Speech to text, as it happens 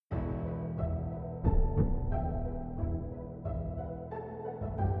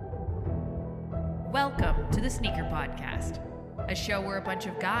to the Sneaker Podcast, a show where a bunch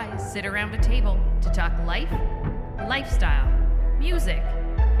of guys sit around a table to talk life, lifestyle, music,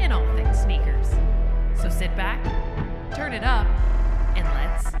 and all things sneakers. So sit back, turn it up, and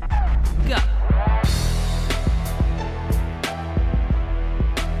let's go.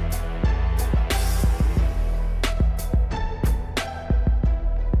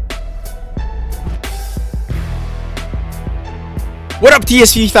 What up,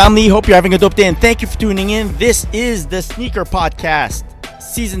 TSV family? Hope you're having a dope day, and thank you for tuning in. This is the Sneaker Podcast,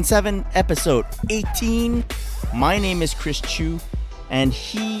 Season 7, Episode 18. My name is Chris Chu, and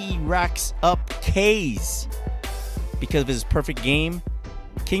he racks up K's because of his perfect game.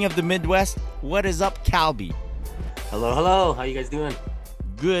 King of the Midwest, what is up, Calby? Hello. How you guys doing?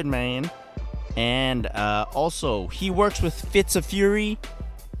 Good, man. And also, he works with Fits of Fury,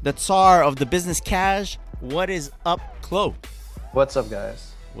 the Tsar of the Business Cash. What is up, Chloe? What's up,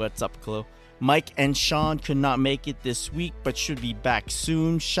 guys? What's up, Chloe? Mike and Sean could not make it this week, but should be back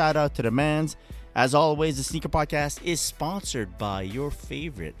soon. Shout out to the mans. As always, the Sneaker Podcast is sponsored by your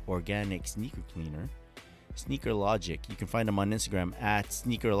favorite organic sneaker cleaner, Sneaker Logic. You can find them on Instagram at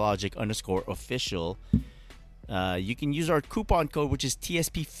sneakerlogic_official. You can use our coupon code, which is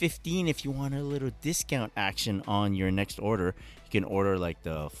TSP15, if you want a little discount action on your next order. You can order like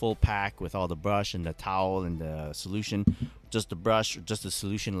the full pack with all the brush and the towel and the solution, just the brush or just the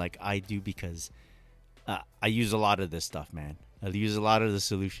solution like I do, because I use a lot of this stuff, man. I use a lot of the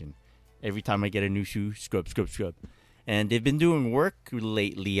solution. Every time I get a new shoe, scrub. And they've been doing work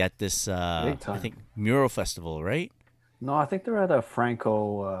lately at this, I think, Mural Festival, right? No, I think they're at a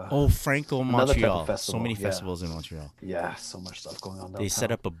Franco. Franco, Montreal. So many festivals in Montreal. Yeah, so much stuff going on downtown. They set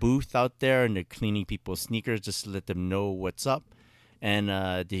up a booth out there, and they're cleaning people's sneakers just to let them know what's up. And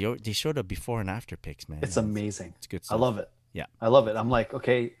they showed up before and after pics, man. It's amazing. It's good stuff. I love it. Yeah, I love it. I'm like,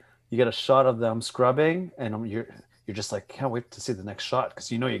 okay, you get a shot of them scrubbing, and you're just like, can't wait to see the next shot, because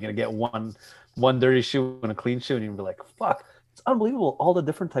you know you're gonna get one dirty shoe and a clean shoe, and you'll be like, fuck, it's unbelievable all the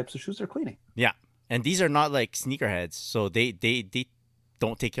different types of shoes they're cleaning. Yeah, and these are not like sneakerheads, so they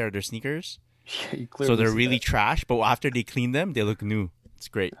don't take care of their sneakers. Yeah, so they're really trash, but after they clean them, they look new. It's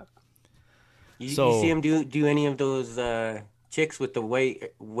great. You see them do any of those chicks with the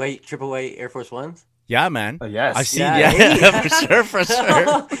white triple white Air Force Ones? Yeah, man. Yes. I've seen. Yeah, for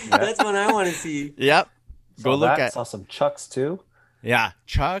sure. That's what I want to see. Yep. Go look at. Saw some Chucks too. Yeah,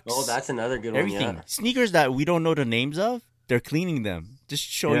 Chucks. Oh, that's another good everything. one. Yeah. Sneakers that we don't know the names of, they're cleaning them. Just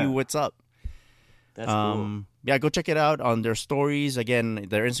show you what's up. That's cool. Yeah, go check it out on their stories. Again,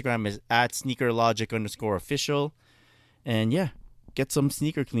 their Instagram is at sneakerlogic_official. And yeah, get some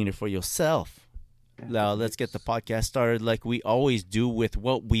sneaker cleaner for yourself. Now, let's get the podcast started like we always do with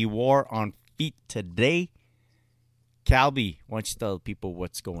what we wore on feet today. Calby, why don't you tell people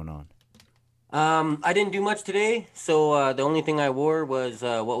what's going on? I didn't do much today, so the only thing I wore was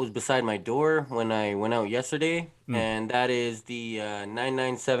what was beside my door when I went out yesterday, and that is the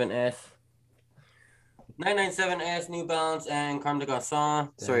 997S New Balance and Comme des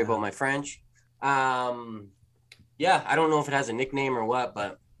Garçons. Sorry about my French. Yeah, I don't know if it has a nickname or what,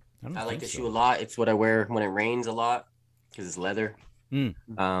 but I like the shoe a lot. It's what I wear when it rains a lot because it's leather.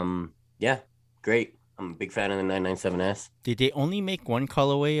 Yeah, great. I'm a big fan of the 997S. Did they only make one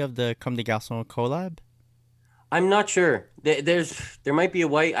colorway of the Comme des Garçons collab? I'm not sure. There might be a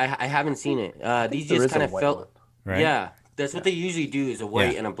white. I haven't seen it. These just kind of felt. Right? Yeah, that's what they usually do, is a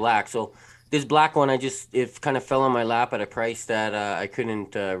white and a black. So this black one, it kind of fell on my lap at a price that I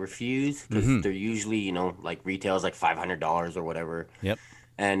couldn't refuse, because they're usually, like retails like $500 or whatever. Yep.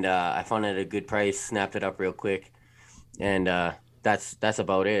 And I found it at a good price, snapped it up real quick, and that's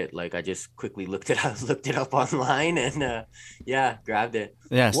about it. Like, I just quickly looked it up online, and grabbed it.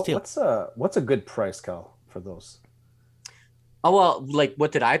 Yeah, still. What's a good price, Cal, for those? Oh, well, like,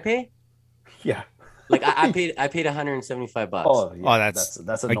 what did I pay? Yeah. Like, I paid $175. Oh, yeah.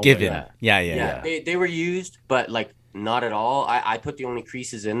 That's a given. Yeah. They were used, but like not at all. I put the only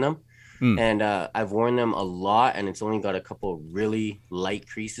creases in them, and I've worn them a lot, and it's only got a couple really light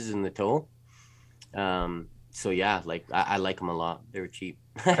creases in the toe. So yeah, like I like them a lot. They were cheap.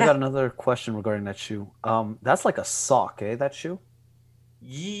 I got another question regarding that shoe. That's like a sock, that shoe?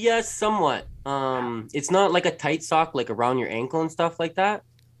 Yes, somewhat. It's not like a tight sock, like around your ankle and stuff like that,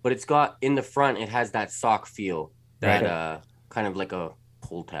 but it's got in the front. It has that sock feel, that kind of like a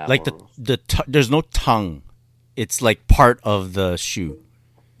pull tab. Like there's no tongue. It's like part of the shoe.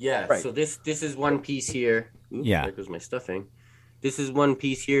 Yeah. Right. So this is one piece here. Oops, there goes my stuffing. This is one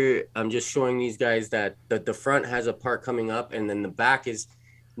piece here. I'm just showing these guys that the front has a part coming up, and then the back is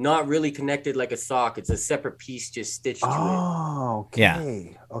not really connected like a sock. It's a separate piece just stitched to it. Oh,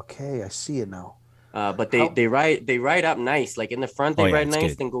 okay. Yeah. Okay, I see it now. But they ride up nice. Like in the front, they ride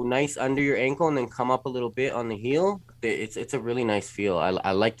nice, good. then go nice under your ankle, and then come up a little bit on the heel. It's a really nice feel.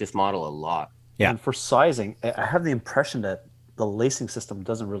 I like this model a lot. Yeah. And for sizing, I have the impression that the lacing system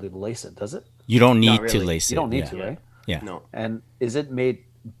doesn't really lace it, does it? You don't need to lace it. You don't need to, right? Yeah. No. And is it made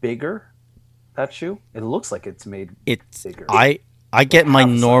bigger? That shoe? It looks like it's made bigger. I get my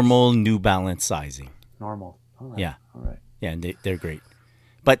normal New Balance sizing. Normal. All right. Yeah. All right. Yeah, and they're great.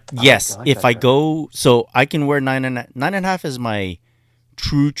 But yes, if I go, so I can wear 9.5 is my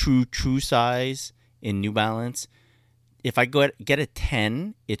true size in New Balance. If I get a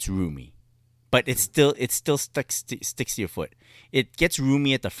 10, it's roomy, but it still sticks to your foot. It gets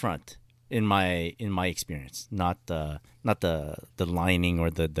roomy at the front in my experience, not the lining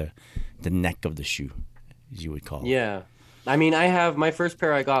or the neck of the shoe, as you would call it. Yeah, I mean, my first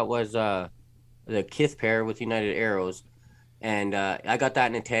pair I got was the Kith pair with United Arrows. And I got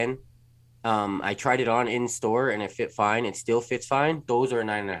that in a 10. I tried it on in store and it fit fine. It still fits fine. Those are a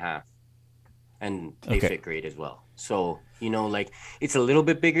 9.5. And they fit great as well. So, like it's a little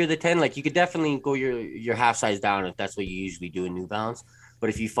bit bigger than 10. Like you could definitely go your half size down if that's what you usually do in New Balance. But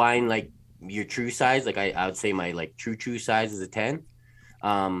if you find like your true size, like I would say my like true size is a 10.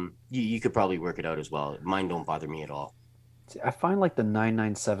 You could probably work it out as well. Mine don't bother me at all. See, I find like the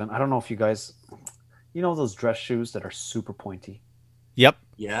 997. I don't know if you guys... You know those dress shoes that are super pointy? Yep.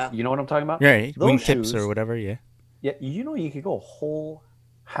 Yeah. You know what I'm talking about? Right. Wingtips or whatever, yeah. Yeah, you could go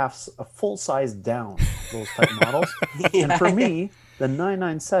a full size down those type models. Yeah. And for me, the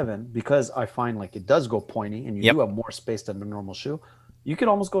 997, because I find like it does go pointy and you do have more space than the normal shoe, you could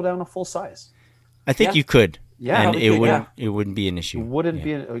almost go down a full size. I think you could. Yeah. And it wouldn't be an issue. It wouldn't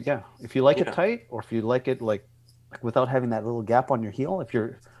be if you like it tight or if you like it like without having that little gap on your heel, if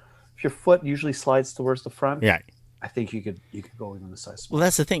your foot usually slides towards the front, I think you could go in on the size. Well,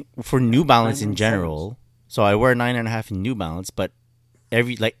 that's the thing for New Balance in general. So I wear 9.5 in New Balance, but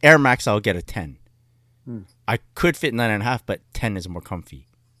every like Air Max, I'll get a 10. I could fit 9.5, but 10 is more comfy.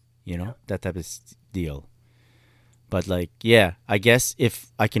 That type of deal. But like, I guess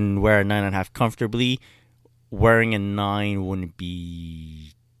if I can wear a 9.5 comfortably, wearing a 9 wouldn't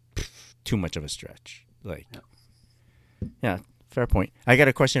be too much of a stretch. Like, fair point. I got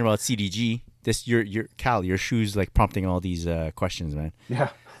a question about CDG. This your Cal, your shoes like prompting all these questions, man. Yeah.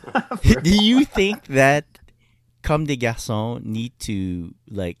 Do you think that Comme des Garçons need to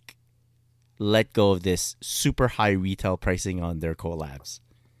like let go of this super high retail pricing on their collabs?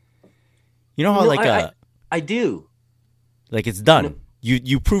 You know how I do. Like it's done.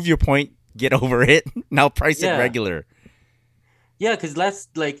 You prove your point. Get over it. Now price it regular. Yeah, because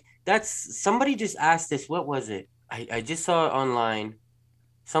that's somebody just asked this. What was it? I just saw it online,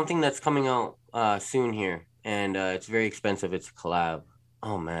 something that's coming out soon here, and it's very expensive. It's a collab.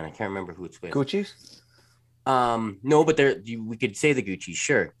 Oh man, I can't remember who it's with. Gucci's? No, but we could say the Gucci,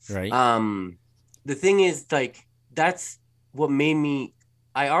 sure. Right. The thing is, like, that's what made me.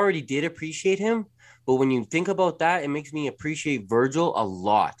 I already did appreciate him, but when you think about that, it makes me appreciate Virgil a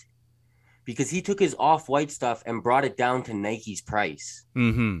lot. Because he took his Off-White stuff and brought it down to Nike's price.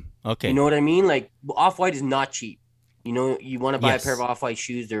 Mm-hmm. Okay. You know what I mean? Like, Off-White is not cheap. You want to buy a pair of Off-White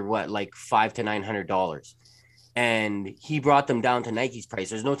shoes, they're what, like $500 to $900. And he brought them down to Nike's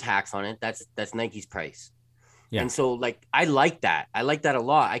price. There's no tax on it. That's Nike's price. Yeah. And so, like, I like that. I like that a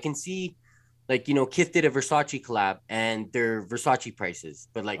lot. I can see, like, Kith did a Versace collab and they're Versace prices.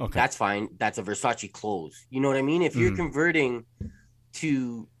 But, like, that's fine. That's a Versace clothes. You know what I mean? If you're converting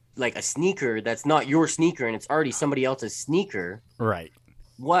to... like a sneaker that's not your sneaker and it's already somebody else's sneaker, right?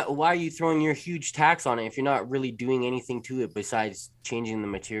 Why are you throwing your huge tax on it if you're not really doing anything to it besides changing the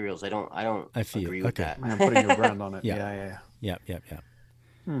materials? I don't agree with that. Man, putting your brand on it. Yeah.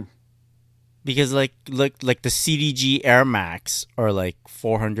 Because like the CDG Air Max are like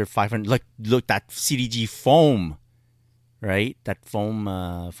 400, 500. Like look, that CDG foam, right? That foam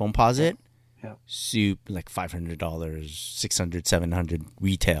posit. Yeah. Soup like $500, $600, $700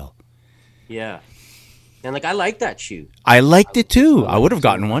 retail. Yeah. And like I like that shoe. I liked it too. I would have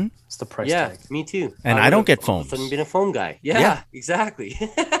gotten one. It's the price tag. Yeah, me too. And I don't get foams. I've been a foam guy. Yeah. Exactly.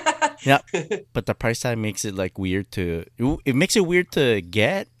 Yeah. But the price tag makes it like weird to it makes it weird to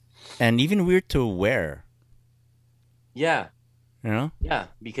get and even weird to wear. Yeah. Yeah,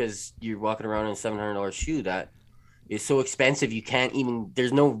 because you're walking around in a $700 shoe that is so expensive you can't even.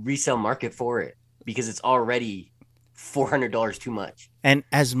 There's no resale market for it because it's already $400 too much. And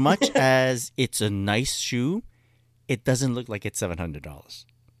as much as it's a nice shoe, it doesn't look like it's $700.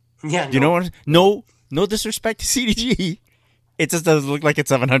 Yeah, you know what? No disrespect to CDG, it just doesn't look like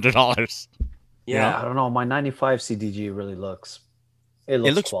it's $700. Yeah, I don't know. My 95 CDG really looks. It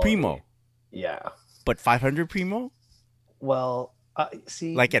looks primo. Yeah. But 500 primo? Well,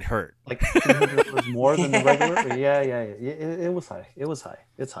 see, Like it hurt. like 300 was more than the regular. Yeah. It was high. It was high.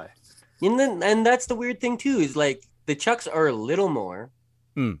 It's high. And that's the weird thing too, is like the Chucks are a little more,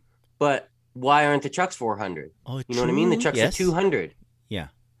 but why aren't the Chucks 400? Oh, you know what I mean? The Chucks are 200. Yeah.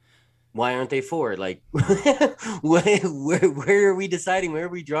 Why aren't they 4? Like, where are we deciding? Where are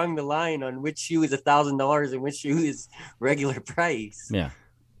we drawing the line on which shoe is $1,000 and which shoe is regular price? Yeah.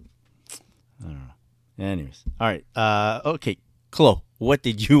 I don't know. Anyways, all right. Okay, Chloe, what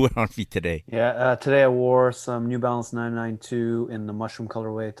did you wear on feet today? Yeah, today I wore some New Balance 992 in the mushroom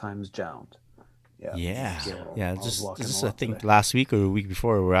colorway times jound. Yeah. So Just I think last week or a week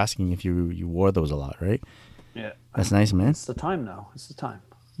before we were asking if you wore those a lot, right? Yeah. That's nice, man. It's the time now. It's the time.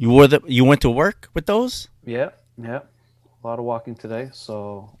 You went to work with those? Yeah. A lot of walking today,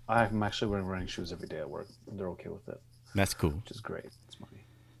 so I'm actually wearing running shoes every day at work. They're okay with it. That's cool. Which is great. It's money.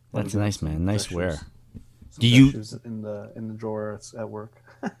 That's nice, man. Nice wear. Do you shoes in the drawer at work?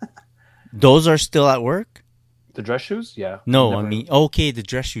 Those are still at work? The dress shoes? Yeah. No, I mean, okay, the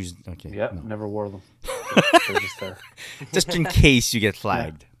dress shoes. Okay. Yeah, never wore them. They're just there. Just in case you get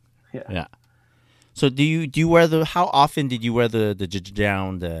flagged. Yeah. So do you wear how often did you wear the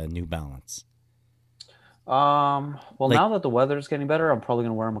down the New Balance? Well, now that the weather is getting better, I'm probably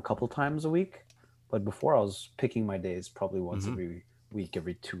going to wear them a couple times a week. But before I was picking my days probably once every week,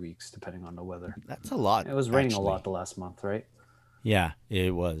 every 2 weeks, depending on the weather. That's a lot. It was raining a lot the last month, right? Yeah,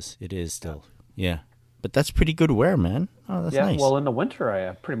 it was. It is still. Yeah. But that's pretty good wear, man. Oh, that's nice. Well, in the winter,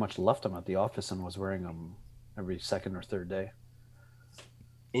 I pretty much left them at the office and was wearing them every second or third day.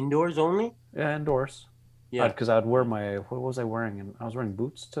 Indoors only? Yeah, indoors. Yeah. Because I'd wear what was I wearing? And I was wearing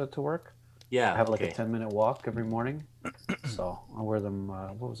boots to work. Yeah. I have like a 10-minute walk every morning. So I wear them,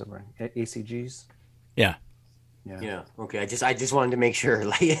 what was I wearing? ACGs? Yeah. Yeah. Okay. I just wanted to make sure.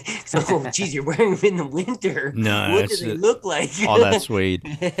 Like, so, geez, you're wearing them in the winter. No. What does it look like? All that suede.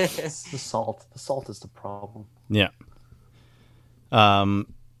 It's the salt. The salt is the problem. Yeah.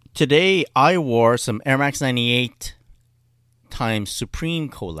 Today I wore some Air Max 98 times Supreme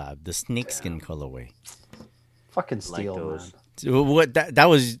collab, the snakeskin colorway. Fucking steal, man. What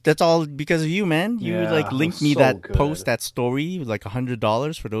that's all because of you, man. You linked me that post, that story, with like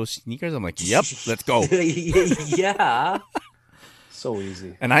 $100 for those sneakers. I'm like, yep, let's go. Yeah. So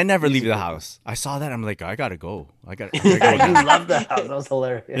easy. And I never leave the house. I saw that. I'm like, I gotta go. I gotta go. You love that house. That was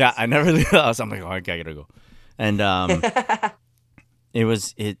hilarious. Yeah, I never leave the house. I'm like, oh, I gotta go. And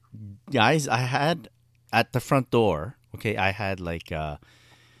guys, I had at the front door. Okay, I had like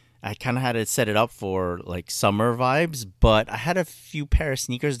I kind of had to set it up for like summer vibes, but I had a few pair of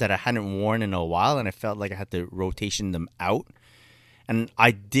sneakers that I hadn't worn in a while, and I felt like I had to rotation them out. And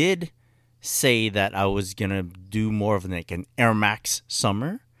I did say that I was gonna do more of like an Air Max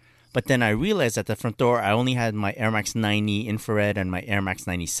summer, but then I realized at the front door I only had my Air Max 90 infrared and my Air Max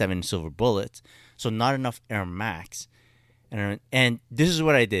 97 silver bullets, so not enough Air Max. And this is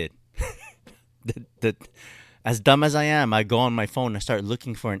what I did. As dumb as I am, I go on my phone and I start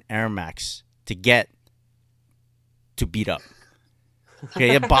looking for an Air Max to beat up.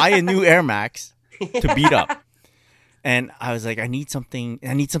 Okay, buy a new Air Max to beat up. And I was like, I need something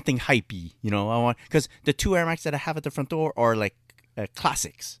hypey, because the two Air Max that I have at the front door are like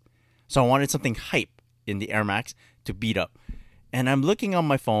classics. So I wanted something hype in the Air Max to beat up. And I'm looking on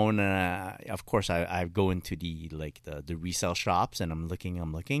my phone, and of course I go into the resale shops, and I'm looking.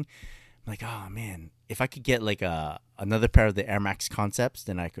 I'm like, oh man, if I could get like another pair of the Air Max Concepts,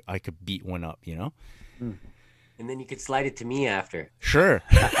 then I could beat one up, And then you could slide it to me after. Sure.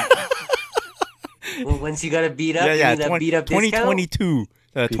 Well, once you got it beat up, yeah, that beat up 2022,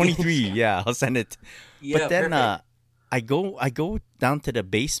 23, yeah, I'll send it. Yeah, but then perfect. I go down to the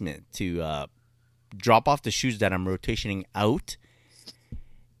basement to drop off the shoes that I'm rotationing out,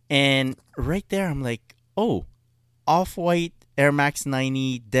 and right there I'm like, oh, Off-White Air Max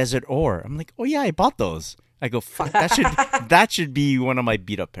 90 Desert Ore. I'm like, oh yeah, I bought those. I go, fuck, that should be one of my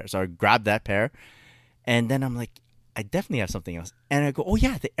beat up pairs. So I grabbed that pair, and then I'm like, I definitely have something else. And I go, oh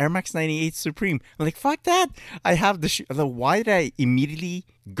yeah, the Air Max 98 Supreme. I'm like, fuck that. I have the shoe. Why did I immediately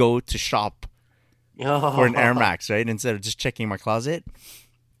go to shop for an Air Max, right? Instead of just checking my closet.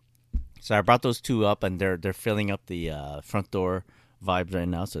 So I brought those two up, and they're filling up the front door vibes right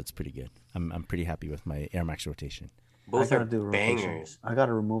now. So it's pretty good. I'm pretty happy with my Air Max rotation. Both are bangers. I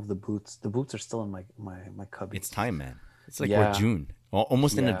gotta remove the boots. The boots are still in my cubby. It's time, man. It's like we're June,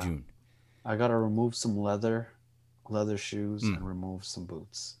 almost end of June. I gotta remove some leather shoes and remove some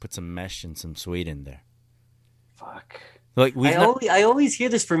boots. Put some mesh and some suede in there. Fuck. Like I always hear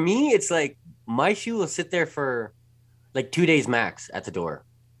this. For me, it's like my shoe will sit there for like 2 days max at the door,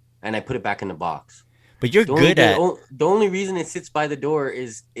 and I put it back in the box. But you're good at. The only reason it sits by the door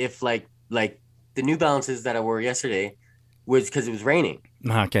is if like the New Balances that I wore yesterday was because it was raining.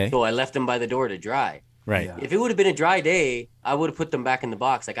 Okay. So I left them by the door to dry. Right. Yeah. If it would have been a dry day, I would have put them back in the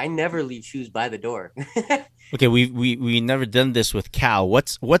box. Like I never leave shoes by the door. Okay, we never done this with Cal.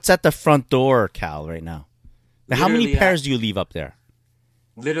 What's at the front door, Cal, right now? How many pairs do you leave up there?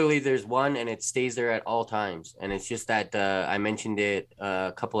 Literally, there's one, and it stays there at all times. And it's just that I mentioned it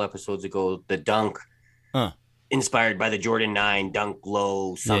a couple episodes ago. The Dunk, inspired by the Jordan 9 Dunk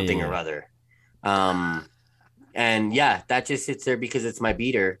Low something or other. And yeah, that just sits there because it's my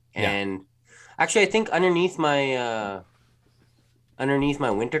beater. And actually, I think underneath my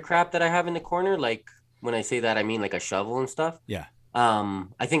winter crap that I have in the corner, like when I say that, I mean like a shovel and stuff. Yeah.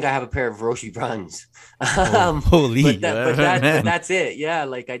 I think I have a pair of Roshi Bruns. Holy. But that's it. Yeah.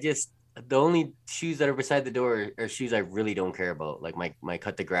 Like the only shoes that are beside the door are shoes I really don't care about. Like my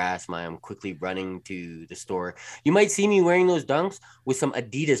cut the grass, I'm quickly running to the store. You might see me wearing those Dunks with some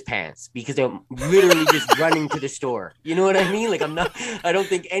Adidas pants because I'm literally just running to the store. You know what I mean? Like I don't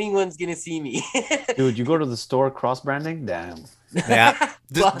think anyone's going to see me. Dude, you go to the store cross branding? Damn. Yeah.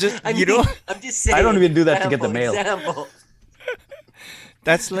 I'm just saying. I don't even do that to get the mail. Example.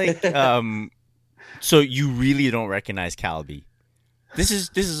 That's like, so you really don't recognize Calby. This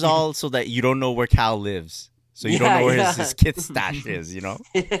is all so that you don't know where Cal lives. So you don't know where his kid's stash is, you know?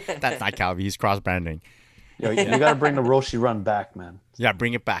 That's not Calby. He's cross-branding. Yo, you got to bring the Roshi run back, man. Yeah,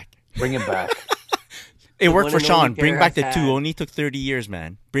 bring it back. Bring it back. It worked for Sean. Bring back the 2. Only took 30 years,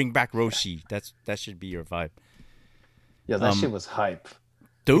 man. Bring back Roshi. That should be your vibe. Yeah, that shit was hype.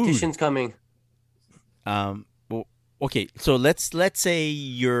 Dude. Petition's coming. Okay, so let's say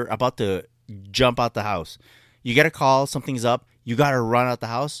you're about to jump out the house. You get a call, something's up. You got to run out the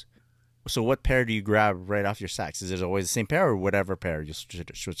house. So what pair do you grab right off your sacks? Is it always the same pair or whatever pair? You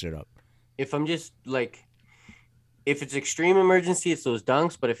switch it up. If I'm just like, if it's extreme emergency, it's those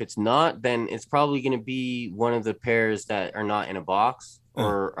Dunks. But if it's not, then it's probably going to be one of the pairs that are not in a box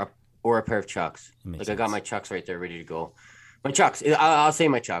or a pair of Chucks. Like sense. I got my Chucks right there ready to go. My Chucks. I'll say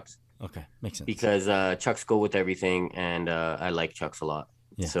my Chucks. Okay, makes sense. Because Chucks go with everything, and I like Chucks a lot.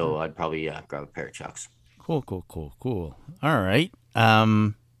 Yeah. So I'd probably grab a pair of Chucks. Cool. All right.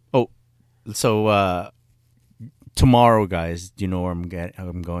 So tomorrow, guys, do you know where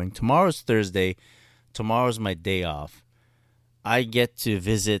I'm going? Tomorrow's Thursday. Tomorrow's my day off. I get to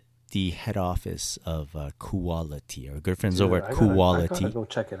visit the head office of Quality. Our good friends over at Quality. I gotta go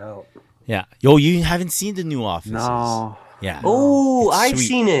check it out. Yeah. Yo, you haven't seen the new offices. No. Yeah. Oh, I've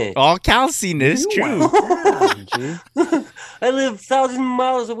seen it. Oh, Cal's seen it. It's true. I live 1,000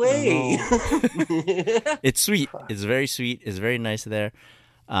 miles away. It's sweet. It's very sweet. It's very nice there.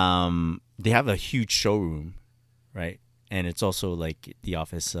 They have a huge showroom, right? And it's also like the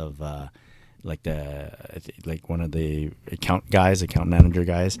office of like one of the account manager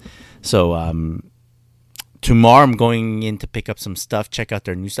guys. So tomorrow I'm going in to pick up some stuff, check out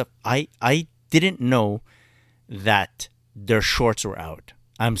their new stuff. I didn't know that their shorts were out.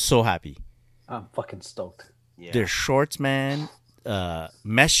 I'm so happy. I'm fucking stoked. Yeah. Their shorts, man.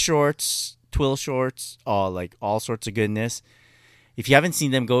 Mesh shorts, twill shorts, all sorts of goodness. If you haven't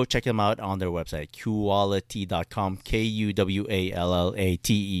seen them, go check them out on their website, quality.com,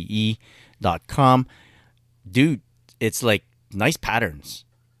 QWALLATEE.com. Dude, it's like nice patterns.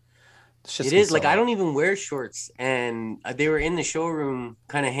 It is like I don't even wear shorts, and they were in the showroom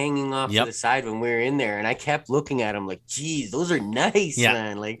kind of hanging off to the side when we were in there, and I kept looking at them like, geez, those are nice,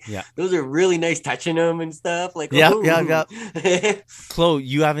 man. Like those are really nice, touching them and stuff. Like yeah. Chloe,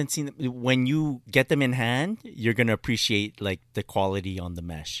 you haven't seen them. When you get them in hand, you're gonna appreciate like the quality on the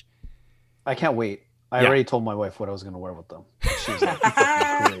mesh. I can't wait. I already told my wife what I was going to wear with them. She was like,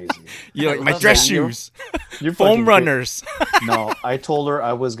 fucking crazy. You're like, my dress shoes. You're foam runners. No, I told her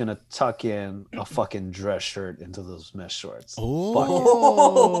I was going to tuck in a fucking dress shirt into those mesh shorts. Oh. I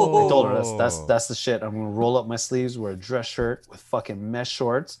told her that's the shit. I'm going to roll up my sleeves, wear a dress shirt with fucking mesh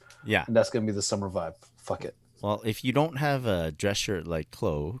shorts. Yeah. And that's going to be the summer vibe. Fuck it. Well, if you don't have a dress shirt like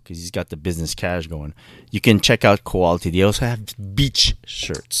Chloe, because he's got the business cash going, you can check out Quality. They also have beach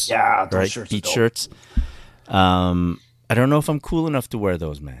shirts. Yeah, those right? shirts beach shirts. I don't know if I'm cool enough to wear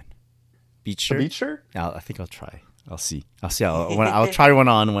those, man. Beach shirt? A beach shirt? I think I'll try. I'll see. I'll try one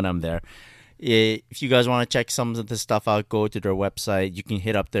on when I'm there. If you guys want to check some of the stuff out, go to their website. You can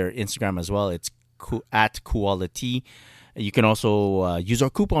hit up their Instagram as well. It's at Quality. You can also use our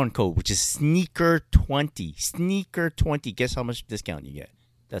coupon code, which is Sneaker20. Sneaker20. Guess how much discount you get?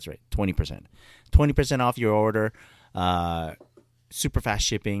 That's right, 20%. 20% off your order. Super fast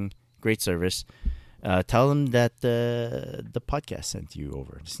shipping. Great service. Tell them that the podcast sent you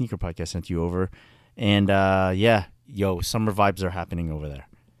over. The Sneaker Podcast sent you over. And summer vibes are happening over there.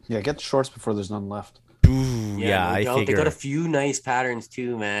 Yeah, get the shorts before there's none left. Ooh, I figure. They got a few nice patterns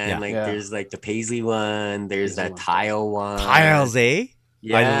too, man. There's like the paisley one. There's that tile one. Tiles, eh?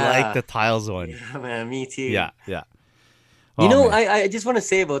 Yeah. I like the tiles one. Yeah, man, me too. Yeah. I just want to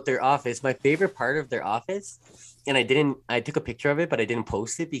say about their office. My favorite part of their office, and I took a picture of it, but I didn't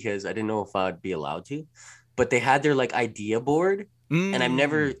post it because I didn't know if I'd be allowed to. But they had their like idea board, and I've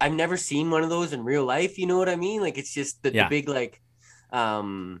never seen one of those in real life. You know what I mean? Like it's just the big like,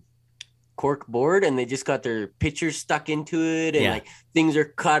 cork board, and they just got their pictures stuck into it, and like things are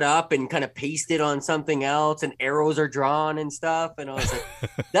cut up and kind of pasted on something else, and arrows are drawn and stuff. And I was like,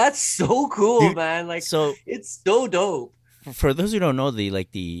 that's so cool, dude, man. Like, so it's so dope. For those who don't know,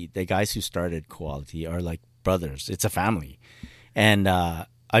 the guys who started Quality are like brothers. It's a family, and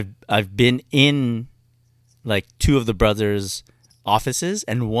I've been in like two of the brothers' offices,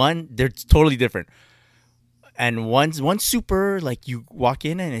 and they're totally different. And one's super, like, you walk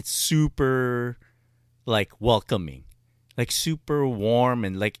in and it's super, like, welcoming, like super warm,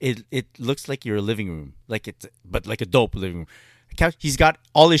 and like it looks like your living room, but like a dope living room. Couch. He's got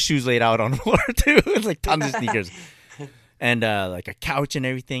all his shoes laid out on the floor too, like tons of sneakers, and like a couch and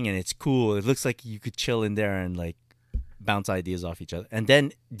everything, and it's cool. It looks like you could chill in there and like bounce ideas off each other. And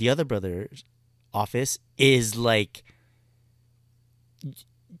then the other brother's office is like,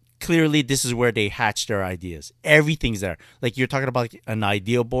 clearly this is where they hatch their ideas. Everything's there. Like you're talking about like an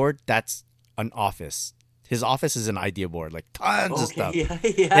idea board, that's an office. His office is an idea board, like tons of stuff.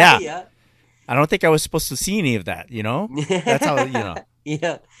 Yeah. I don't think I was supposed to see any of that, you know? That's how, you know.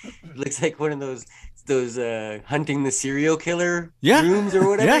 Yeah. It looks like one of those hunting the serial killer rooms or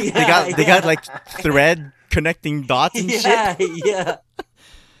whatever. They got like thread connecting dots and shit. Yeah.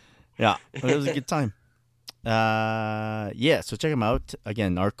 Yeah. It was a good time. So check them out.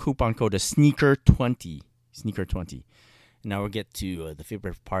 Again, our coupon code is sneaker20. Now we'll get to the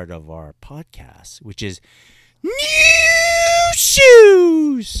favorite part of our podcast, which is new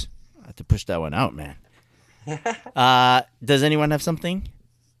shoes. I have to push that one out, man. Does anyone have something?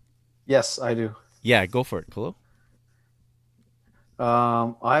 Yes, I do. Yeah, go for it, Kolo.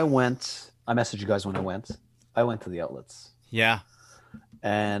 I messaged you guys when I went to the outlets. Yeah.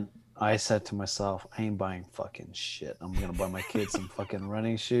 And I said to myself, I ain't buying fucking shit. I'm gonna buy my kids some fucking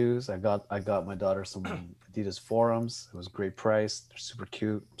running shoes. I got my daughter some Adidas Forums. It was a great price. They're super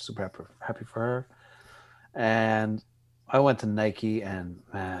cute. I'm super happy for her. And I went to Nike, and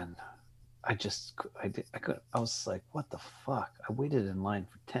man, I was like, what the fuck? I waited in line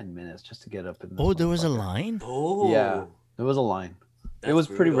for 10 minutes just to get up in. There was a line? Oh, yeah, there was a line. It was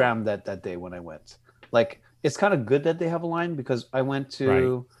pretty rammed that day when I went. Like, it's kind of good that they have a line, because I went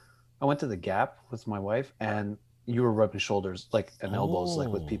to the Gap with my wife, and you were rubbing shoulders and elbows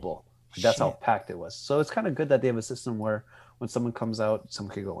with people. That's how packed it was. So it's kind of good that they have a system where when someone comes out,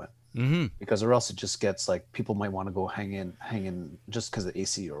 someone could go in. Mm-hmm. Because or else it just gets like people might want to go hang in just because of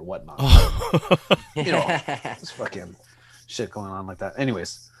AC or whatnot. You know, this fucking shit going on like that.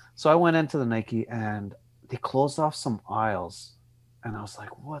 Anyways, so I went into the Nike, and they closed off some aisles, and I was like,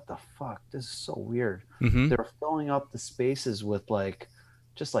 what the fuck? This is so weird. Mm-hmm. They were filling up the spaces with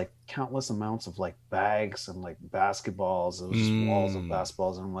just countless amounts of bags and basketballs. It was just walls of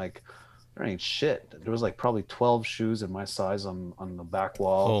basketballs, and I'm like, there ain't shit. There was probably 12 shoes in my size on the back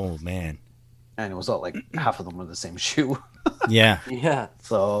wall. Oh man. And it was all half of them were the same shoe. Yeah.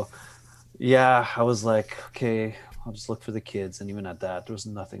 So yeah, I was like, okay, I'll just look for the kids. And even at that, there was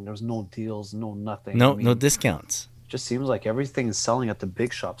nothing. There was no deals, no nothing. No discounts. Just seems like everything is selling at the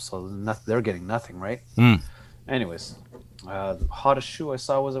big shops, so they're getting nothing, right? Anyways, the hottest shoe I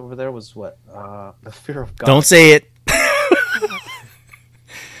saw was over there was what? The Fear of God. Don't say it.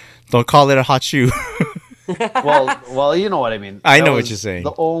 Don't call it a hot shoe. well, you know what I mean. I know what you're saying.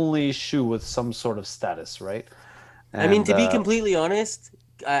 The only shoe with some sort of status, right? And, I mean, to be completely honest,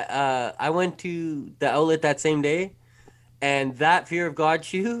 I went to the outlet that same day, and that Fear of God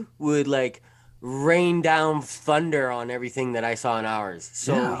shoe would rain down thunder on everything that I saw in ours.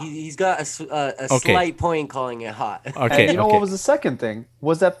 So he's got a slight point calling it hot. Okay. And you know what was the second thing?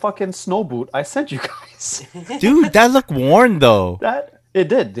 Was that fucking snow boot I sent you guys. Dude, that looked worn though. It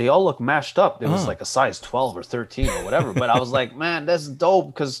did. They all look mashed up. It was a size 12 or 13 or whatever. But I was like, man, that's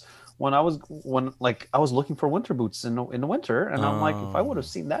dope, because when I was looking for winter boots in the winter, and I'm like, if I would have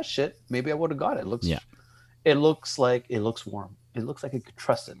seen that shit, maybe I would have got it. It looks warm. It looks like I could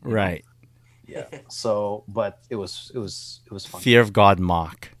trust it. Right. Yeah. So, but it was fun. Fear of God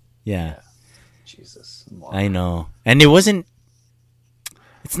mock. Yeah. Jesus. I know. And it wasn't.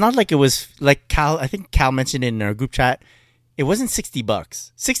 It's not like it was like I think Cal mentioned it in our group chat. It wasn't $60.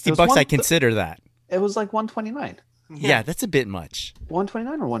 $60 I consider that. It was like 129. Yeah, that's a bit much.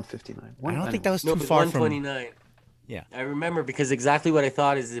 129 or 159? I don't think that was No, too it was far 129. from. Yeah. I remember because exactly what I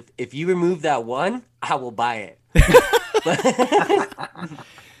thought is if you remove that one, I will buy it.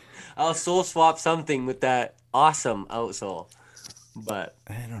 I'll soul swap something with that awesome outsole. But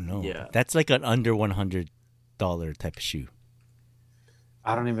I don't know. Yeah. That's like an under $100 type of shoe.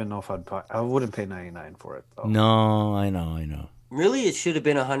 I don't even know if I'd buy. I wouldn't pay 99 for it though. No, I know. really, it should have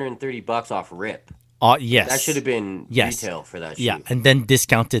been $130 off rip. Yes. That should have been retail for that shoe. Yeah, and then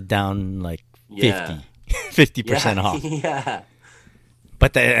discounted down like 50% off. Yeah.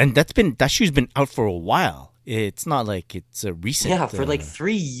 But that shoe's been out for a while. It's not like it's a recent. Yeah, for like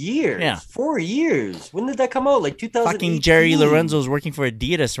 3 years. Yeah. 4 years. When did that come out? Like 2018? Fucking Jerry Lorenzo's working for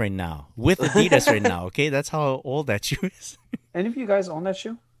Adidas right now. With Adidas right now, okay? That's how old that shoe is. Any of you guys own that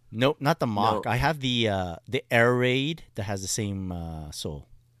shoe? Nope, not the Mach. No. I have the Air Raid that has the same sole.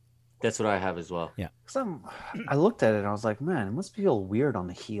 That's what I have as well. Yeah. Because I looked at it and I was like, man, it must feel weird on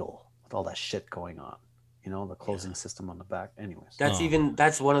the heel with all that shit going on. You know, the closing system on the back. Anyways.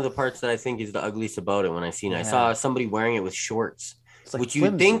 That's one of the parts that I think is the ugliest about it when I seen it. I saw somebody wearing it with shorts. It's like which you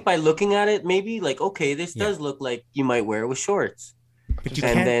flimsy. would think by looking at it, maybe like, okay, this does look like you might wear it with shorts. But you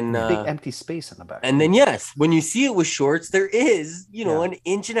And can't. then big empty space in the back. and then yes, when you see it with shorts, there is, Yeah. an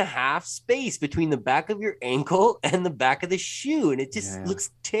inch and a half space between the back of your ankle and the back of the shoe, and it just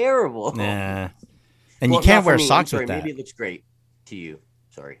looks terrible. Nah. And Well, you can't not for wear me. I'm socks sorry, with that. Maybe it looks great to you.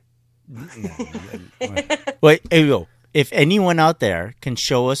 Sorry. Wait, hey, yo, if anyone out there can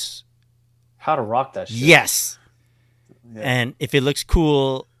show us, how to rock that shit. yes, Yeah. and if it looks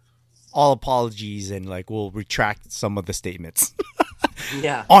cool, all apologies, and like we'll retract some of the statements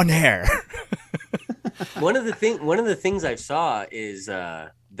Yeah. on air. One of the things I saw is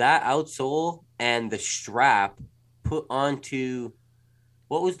that outsole and the strap put onto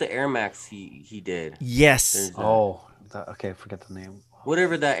what was the Air Max he did? Yes. There's Okay, forget the name.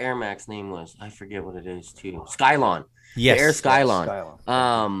 whatever that Air Max name was. I forget what it is too. Skylon. Yes. The Air Skylon.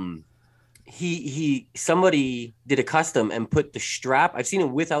 Skylon. Somebody did a custom and put the strap. I've seen it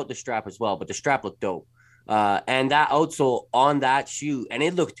without the strap as well, but the strap looked dope. And that outsole on that shoe, and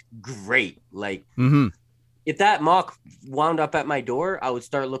it looked great. Like if that Mach wound up at my door, I would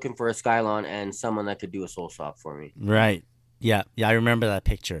start looking for a Skylon and someone that could do a sole swap for me. Right. Yeah. Yeah. I remember that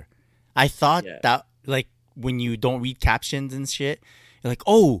picture. I thought that like when you don't read captions and shit, you're like,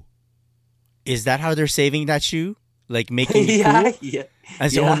 oh, is that how they're saving that shoe? Like making it cool? Yeah. I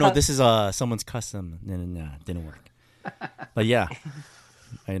said, oh no, this is someone's custom. No, didn't work. But yeah,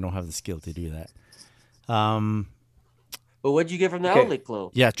 I don't have the skill to do that. But what'd you get from the outlet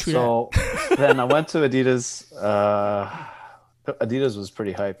clothes? Yeah, true. So then I went to Adidas. Adidas was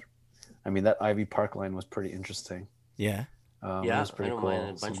pretty hype. I mean, that Ivy Park line was pretty interesting. Yeah. Yeah, it was pretty I don't cool. mind a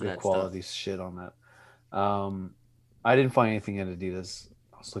bunch Some of good that quality shit on that. I didn't find anything at Adidas.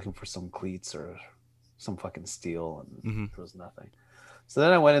 I was looking for some cleats or some fucking steel, and there was nothing. So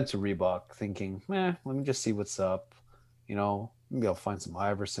then I went into Reebok thinking, let me just see what's up. You know, maybe I'll find some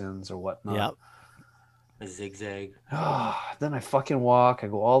Iversons or whatnot. Yep. A zigzag. Then I fucking walk. I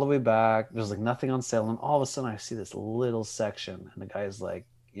go all the way back. There's like nothing on sale, and all of a sudden I see this little section, and the guy's like,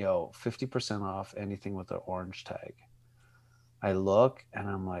 "Yo, 50% off anything with the orange tag." I look, and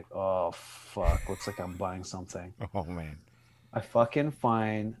I'm like, "Oh fuck!" Looks like I'm buying something. Oh man. I fucking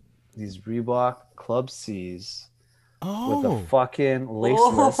find these Reebok Club C's with Oh. a fucking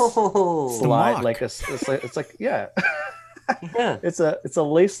laceless slide, Mock. like it's like yeah. Yeah. It's a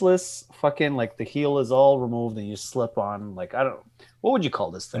laceless fucking, like the heel is all removed and you slip on, like, I don't, what would you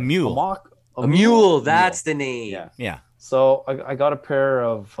call this thing? A mule. A mock? A mule. That's the name. Yeah. Yeah. So I got a pair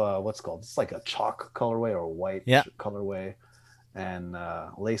of what's called, it's like a chalk colorway or a white colorway, and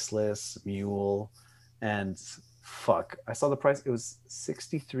laceless mule, and fuck, I saw the price. It was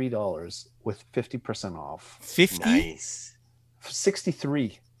 $63 with 50% off. 50? Nice.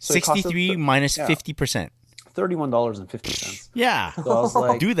 63. So it cost us 63 minus 50%. $31.50. Yeah. So I was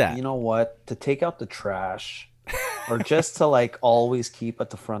like, Do that. You know what? To take out the trash, or just to like always keep at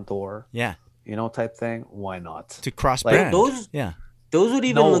the front door, Yeah. you know, type thing. Why not? To cross Like, brand. those- Yeah. Those would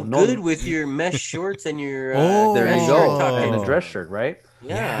even look No. good with your mesh shorts and your There dress you shirt go. tucked And in. the dress shirt, right?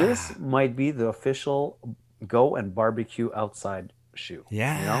 Yeah. This might be the official go and barbecue outside shoe.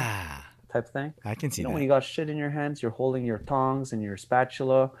 Yeah. You know, type thing. I can see You know, that. when you got shit in your hands, you're holding your tongs and your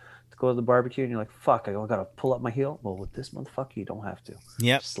spatula to go to the barbecue, and you're like, "Fuck, I gotta pull up my heel." Well, with this motherfucker, you don't have to.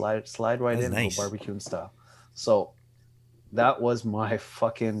 Yep. Slide right That's in, nice. go barbecue and stuff. So that was my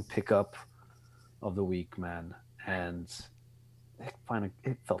fucking pickup of the week, man, and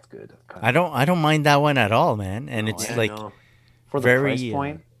it felt good. Kind of. I don't mind that one at all, man. And No, it's Yeah, like no. For the very price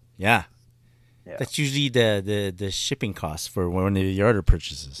point. yeah. Yeah. That's usually the shipping cost for one of your other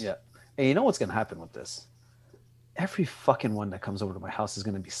purchases. Yeah. And you know what's gonna happen with this? Every fucking one that comes over to my house is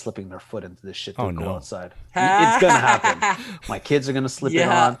gonna be slipping their foot into this shit to go outside. It's gonna happen. My kids are gonna slip it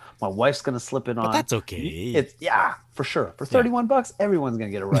on. My wife's gonna slip it on. But that's okay. It's for sure. For $31, everyone's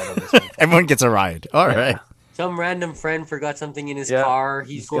gonna get a ride on this one. Everyone gets a ride. All right. Some random friend forgot something in his car.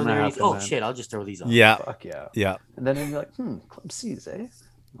 He's going there. And he's, shit! I'll just throw these on. Yeah. Fuck yeah. Yeah. And then you're like, Club C's, eh?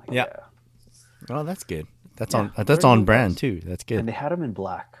 Like, yeah. Well, that's good. That's on brand too. That's good. And they had them in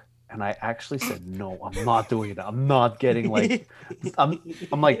black. And I actually said, no, I'm not doing it. I'm not getting like, I'm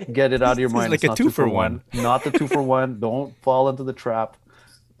like, get it out of your mind. Like it's a 2-for-1. Not the 2-for-1. Don't fall into the trap.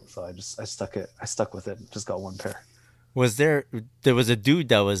 So I stuck with it. Just got one pair. There was a dude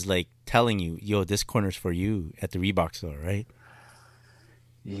that was like telling you, yo, this corner's for you at the Reebok store, right?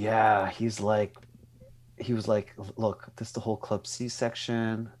 Yeah. He was like, look, this is the whole Club C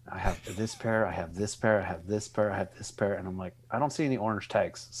section. I have this pair, I have this pair, I have this pair, I have this pair. And I'm like, I don't see any orange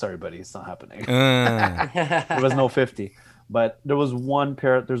tags. Sorry, buddy, it's not happening. There was no 50. But there's one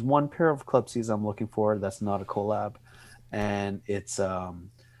pair of Club C's I'm looking for that's not a collab. And it's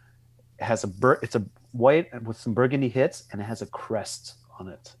it's a white with some burgundy hits, and it has a crest on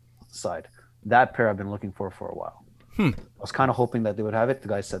it side. That pair I've been looking for a while. I was kind of hoping that they would have it. The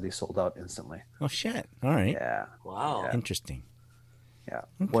guy said they sold out instantly. Oh shit! All right. Yeah. Wow. Yeah. Interesting. Yeah.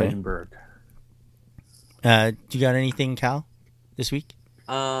 Okay. Weinberg. Do you got anything, Cal, this week?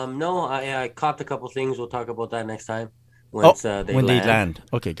 No. I copped a couple things. We'll talk about that next time. When they land.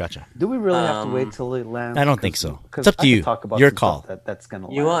 Okay, gotcha. Do we really have to wait till they land? I don't think so. It's up to you. Talk about your call. That's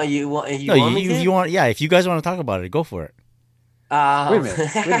gonna. You land. want me to? You want? Yeah. If you guys want to talk about it, go for it. Wait a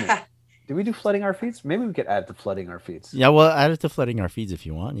minute. Did we do flooding our feeds? Maybe we could add to flooding our feeds. Yeah, well, add it to flooding our feeds if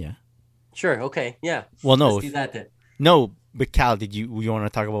you want. Yeah. Sure. Okay. Yeah. Well, no. Let's do that then. No, but Cal, you want to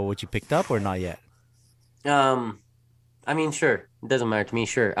talk about what you picked up or not yet? I mean, sure. It doesn't matter to me.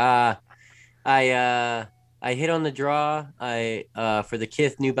 Sure. I hit on the draw. For the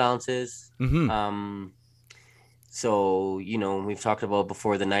Kith New Balances. Mm-hmm. So we've talked about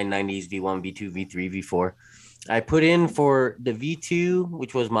before the 990s V1, V2, V3, V4. I put in for the V2,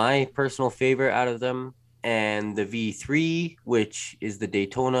 which was my personal favorite out of them, and the V3, which is the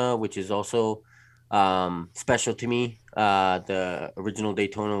Daytona, which is also special to me. The original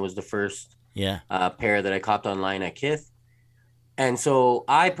Daytona was the first pair that I copped online at Kith. And so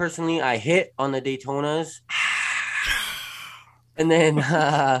I hit on the Daytonas, and then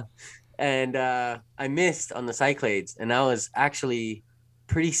I missed on the Cyclades, and I was actually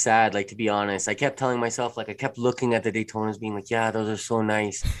pretty sad, like, to be honest. I kept telling myself, like, I kept looking at the Daytonas being like, yeah, those are so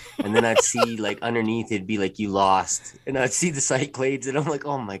nice, and then I'd see like underneath it'd be like, you lost, and I'd see the Cyclades and I'm like,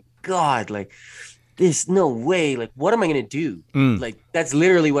 oh my god, like, there's no way, like, what am I gonna do? Like, that's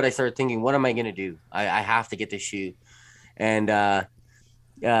literally what I started thinking. What am I gonna do? I have to get this shoe. And I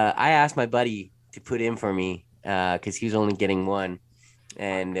asked my buddy to put in for me because he was only getting one,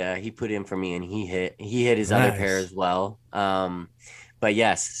 and he put in for me, and he hit his other pair as well. But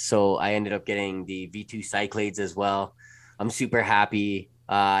yes, so I ended up getting the V2 Cyclades as well. I'm super happy.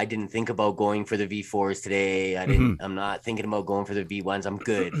 I didn't think about going for the V4s today. I'm not thinking about going for the V1s. I'm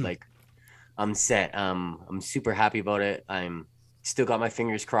good. Like, I'm set. I'm super happy about it. I'm still got my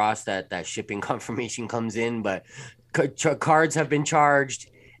fingers crossed that shipping confirmation comes in, but cards have been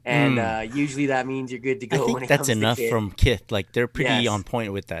charged, and usually that means you're good to go. I think that's enough from Kith. Like, they're pretty on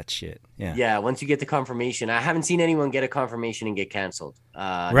point with that shit. Yeah. Yeah. Once you get the confirmation, I haven't seen anyone get a confirmation and get canceled.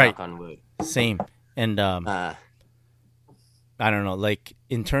 Right. Knock on wood. Same. And I don't know. Like,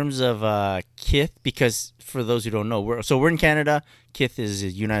 in terms of Kith, because for those who don't know, we're in Canada. Kith is the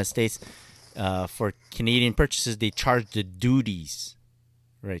United States. For Canadian purchases, they charge the duties,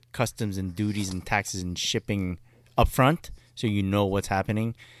 right? Customs and duties and taxes and shipping up front, so you know what's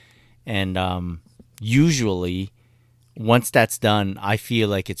happening. And usually, once that's done, I feel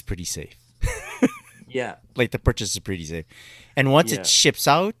like it's pretty safe. Yeah. Like, the purchase is pretty safe. And once it ships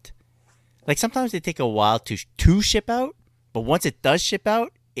out, like, sometimes they take a while to ship out, but once it does ship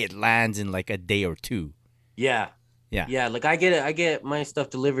out, it lands in like a day or two. Yeah. Yeah. Yeah. Like, I get my stuff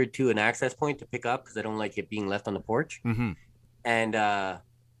delivered to an access point to pick up because I don't like it being left on the porch. Mm-hmm. And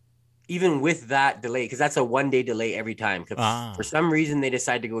even with that delay, because that's a 1-day delay every time. Because for some reason, they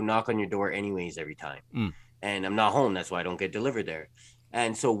decide to go knock on your door anyways every time. And I'm not home. That's why I don't get delivered there.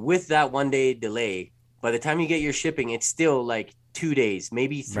 And so with that 1-day delay, by the time you get your shipping, it's still like 2 days,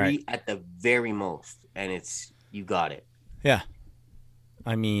 maybe 3 at the very most. And you got it. Yeah.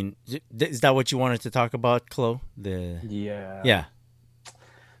 I mean, is that what you wanted to talk about, Chloe? Yeah. Yeah.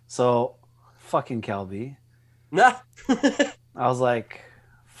 So, fucking Calvi. Nah. I was like,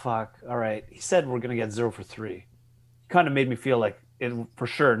 fuck. All right. He said we're gonna get 0 for 3. Kind of made me feel like for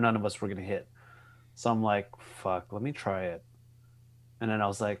sure none of us were gonna hit. So I'm like, fuck, let me try it. And then I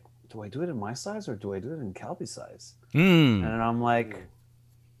was like, do I do it in my size or do I do it in Calby's size? And then I'm like,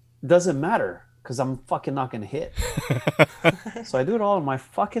 doesn't matter because I'm fucking not gonna hit. So I do it all in my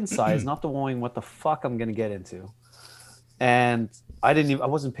fucking size, not knowing what the fuck I'm gonna get into. And I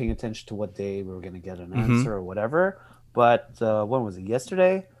wasn't paying attention to what day we were gonna get an answer or whatever. But when was it?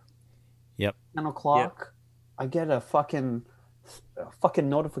 Yesterday? Yep. 10 o'clock. Yep. I get a fucking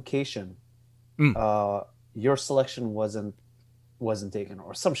notification. Your selection wasn't taken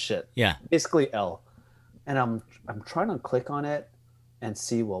or some shit. Yeah. Basically L. And I'm trying to click on it and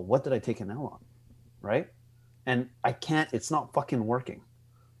see, well, what did I take an L on? Right? And I can't, it's not fucking working.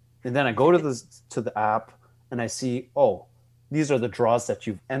 And then I go to the app and I see, oh, these are the draws that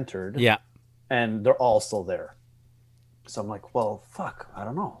you've entered. Yeah. And they're all still there. So I'm like, well, fuck, I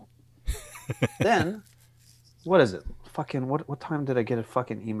don't know. Then, what is it? Fucking, what time did I get a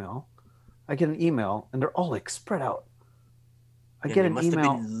fucking email? I get an email and they're all like spread out. I get an email. Must have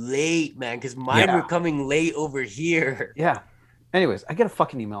been late, man, because mine were coming late over here. Yeah. Anyways, I get a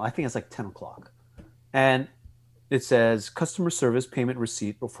fucking email. I think it's like 10 o'clock. And it says customer service payment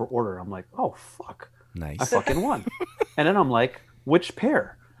receipt for order. I'm like, oh, fuck. Nice. I fucking won. And then I'm like, which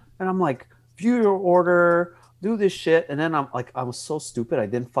pair? And I'm like, view your order, do this shit. And then I'm like, I was so stupid. I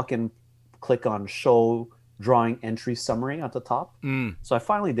didn't fucking click on show drawing entry summary at the top. So I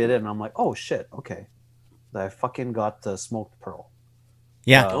finally did it. And I'm like, oh, shit. Okay. I fucking got the smoked pearl.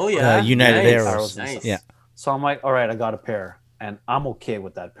 Yeah. United Arrows. Nice. Yeah. So I'm like, all right, I got a pair. And I'm okay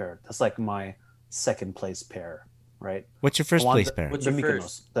with that pair. That's like my second place pair, right? What's your first place pair? What's your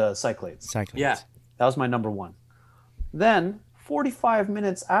first? The Cyclades. Yeah. That was my number one. Then 45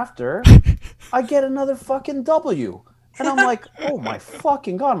 minutes after, I get another fucking W. And I'm like, oh my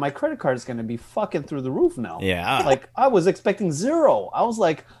fucking God, my credit card is going to be fucking through the roof now. Yeah. Like I was expecting 0.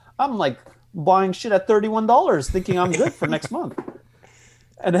 I'm like buying shit at $31 thinking I'm good for next month.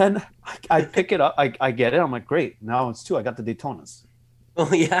 And then I pick it up. I get it. I'm like, great. Now it's 2. I got the Daytonas.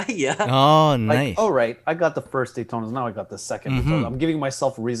 Oh, yeah. Oh, nice. Like, oh, right. I got the first Daytonas. Now I got the second Daytona. I'm giving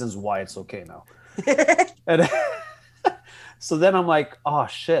myself reasons why it's okay now. And so then I'm like, oh,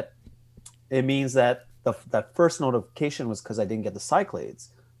 shit. It means that that first notification was because I didn't get the Cyclades,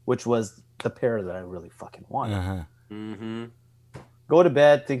 which was the pair that I really fucking wanted. Go to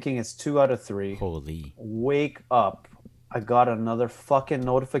bed thinking it's 2 out of 3. Holy. Wake up. I got another fucking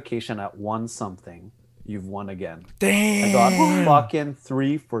notification at 1 something. You've won again. Damn. I got fucking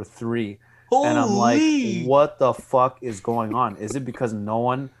 3 for 3. Holy. And I'm like, what the fuck is going on? Is it because no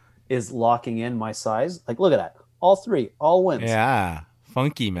one is locking in my size? Like, look at that. All 3, all wins. Yeah.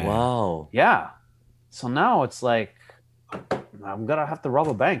 Funky, man. Wow. Yeah. So now it's like, I'm going to have to rob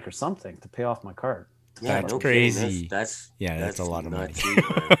a bank or something to pay off my card. Yeah, that's crazy. That's a lot of money. Cheap,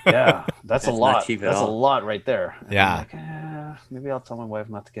 yeah, that's a lot. That's all. a lot right there. And yeah. I'm like, maybe I'll tell my wife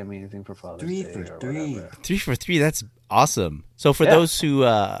not to get me anything for Father's Day. 3 for 3. 3 for 3. That's awesome. So for those who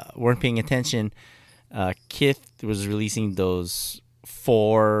weren't paying attention, Kith was releasing those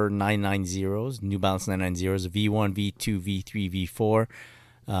 4 990s, New Balance 990s, V1, V2, V3,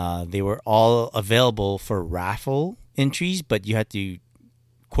 V4. They were all available for raffle entries, but you had to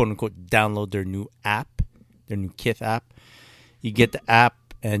quote unquote download their new app, their new Kith app. You get the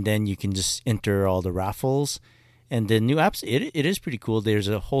app and then you can just enter all the raffles. And the new apps, it is pretty cool. There's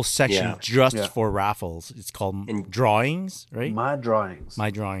a whole section just for raffles. It's called Drawings, right? My Drawings.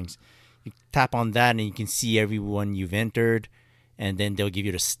 You tap on that and you can see everyone you've entered, and then they'll give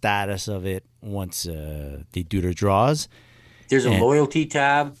you the status of it once they do their draws. There's a loyalty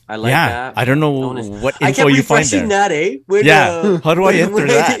tab. I like that. I don't know what info you find there. That, When, how do I enter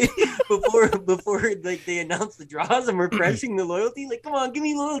that? before like they announce the draws, I'm refreshing the loyalty. Like, come on, give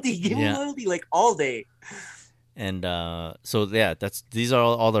me loyalty. Give me loyalty like all day. And these are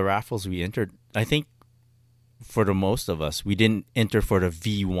all the raffles we entered. I think for the most of us, we didn't enter for the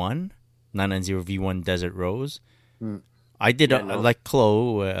V1, 990 V1 Desert Rose. I did like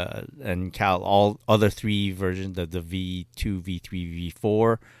Chloe and Cal, all other 3 versions, the V2, V3,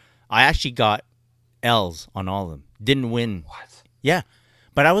 V4. I actually got L's on all of them. Didn't win. What? Yeah.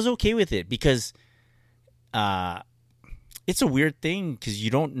 But I was okay with it because it's a weird thing because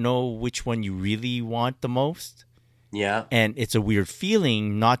you don't know which one you really want the most. Yeah. And it's a weird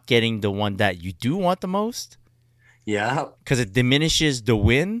feeling not getting the one that you do want the most. Yeah. Because it diminishes the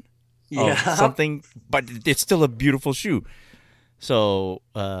win. Something, but it's still a beautiful shoe. So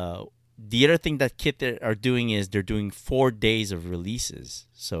the other thing that Kith are doing is they're doing 4 days of releases.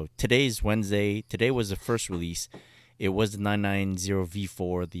 So today's Wednesday. Today was the first release. It was the 990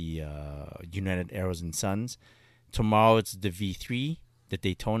 V4, the United Arrows and Sons. Tomorrow it's the V3, the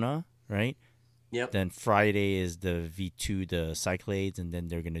Daytona, right? Yep. Then Friday is the V2, the Cyclades, and then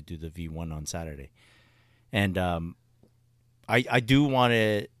they're gonna do the V1 on Saturday. And I do want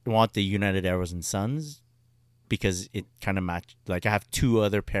the United Arrows and Sons because it kind of matched. Like I have 2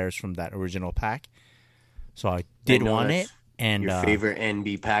 other pairs from that original pack, so I did want it. And your favorite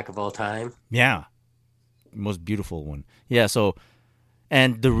NB pack of all time? Yeah, most beautiful one. Yeah. So,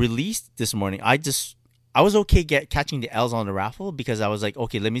 and the release this morning, I was okay catching the L's on the raffle because I was like,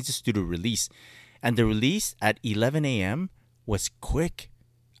 okay, let me just do the release. And the release at 11 a.m. was quick.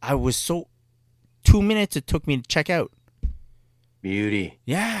 I was 2 minutes it took me to check out. Beauty.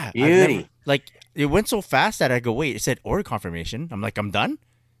 Yeah. Beauty. It went so fast that I go, wait, it said order confirmation. I'm like, I'm done?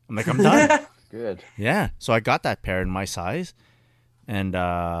 Done. Good. Yeah. So I got that pair in my size. And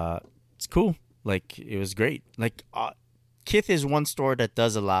it's cool. Like, it was great. Like, Kith is one store that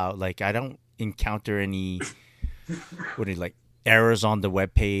does allow, like, I don't encounter any, errors on the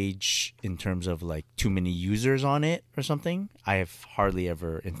webpage in terms of, like, too many users on it or something. I have hardly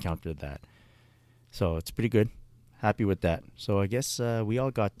ever encountered that. So it's pretty good. Happy with that. So I guess we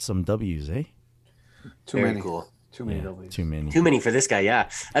all got some W's, eh? Too Very many. cool. Too many W's. Too many. Too many for this guy, yeah.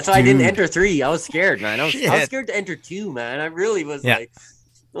 That's why I didn't enter 3. I was scared, man. I was Shit. scared to enter 2, man. I really was Yeah. like,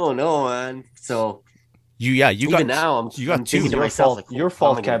 oh no, man. So You even got now I'm 2. thinking to Your myself, fault. like, Your how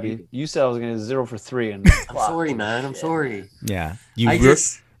fault, am I gonna Cabby. do You said I was going to 0 for 3. And I'm sorry, man. I'm sorry. Yeah.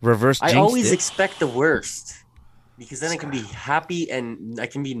 Reverse I jinxed always it. expect the worst because then I can be happy and I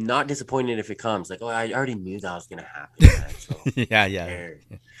can be not disappointed if it comes. Like, oh, I already knew that was gonna happen. Man, so yeah.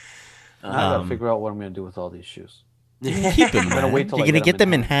 I got to figure out what I'm going to do with all these shoes. Keep them, I'm gonna man. wait till You're I gonna get get them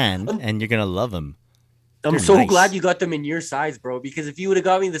them in in hand, and you're gonna love them. I'm They're so nice. glad you got them in your size, bro. Because if you would have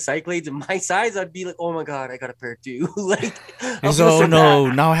got me the Cyclades in my size, I'd be like, oh my god, I got a pair too. Like, I He's, feel oh so no,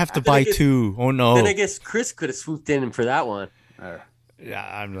 bad. now I have to Then I buy guess- 2. Oh no. Then I guess Chris could have swooped in for that one. Yeah,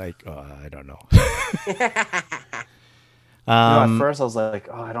 I'm like, I don't know. At first I was like,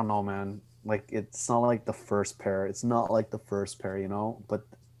 oh, I don't know, man. Like, it's not like the first pair. It's not like the first pair, you know? But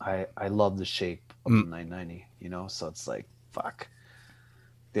I love the shape of the 990, you know? So it's like, fuck.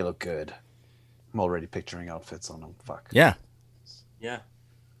 They look good. I'm already picturing outfits on them. Fuck. Yeah. Yeah,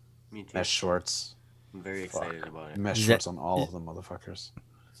 me too. Mesh shorts. I'm very excited about it. Mesh Is shorts that- on all of them, motherfuckers.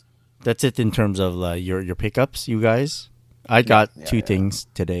 That's it in terms of your pickups, you guys. I got 2 things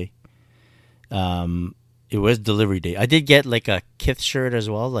today. It was delivery day. I did get like a Kith shirt as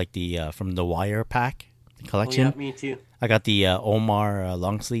well, like the from the Wire pack collection. Oh, yeah, me too. I got the Omar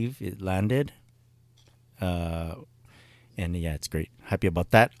long sleeve. It landed. And yeah, it's great. Happy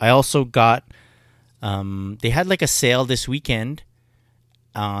about that. I also got, they had like a sale this weekend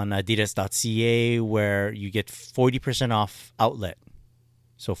on adidas.ca where you get 40% off outlet.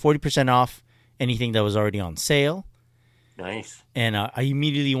 So 40% off anything that was already on sale. Nice. And I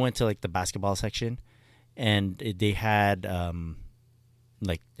immediately went to like the basketball section and they had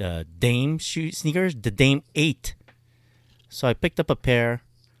Dame sneakers, the Dame 8. So I picked up a pair.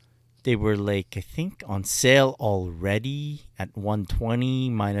 They were like, I think on sale already at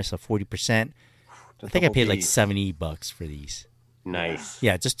 $120 minus a 40%. I think I paid like $70 for these. Nice.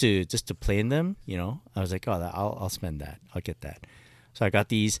 Yeah, just to play in them, you know. I was like, oh, I'll spend that. I'll get that. So I got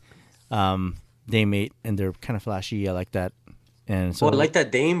these Dame 8, and they're kind of flashy. I like that. And so I like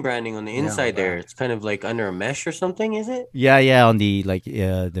that Dame branding on the inside there. It's kind of like under a mesh or something, is it? Yeah, on the the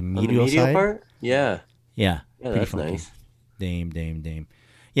On the medial medial side. part? Yeah. Yeah, Yeah, pretty that's funky. nice. Dame.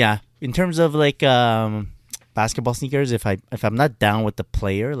 Yeah, in terms of like basketball sneakers, if I'm not down with the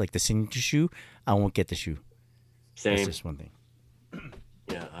player, like the signature shoe, I won't get the shoe. That's Same. just one thing.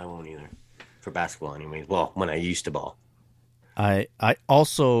 Yeah, I won't either. For basketball, anyways. Well, when I used to ball. I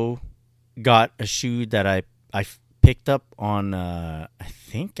also got a shoe that I picked up on. I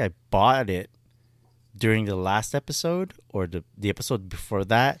think I bought it during the last episode or the episode before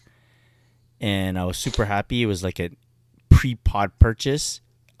that, and I was super happy. It was like a pre-pod purchase.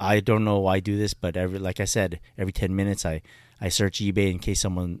 I don't know why I do this, but like I said, every 10 minutes I search eBay in case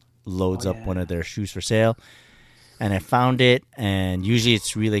someone loads up one of their shoes for sale. And I found it, and usually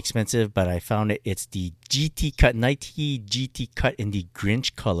it's really expensive, but I found it. It's the GT Cut, Nike GT Cut in the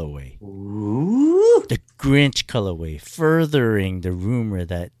Grinch colorway. Ooh. The Grinch colorway, furthering the rumor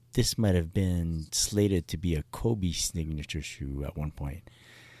that this might have been slated to be a Kobe signature shoe at one point.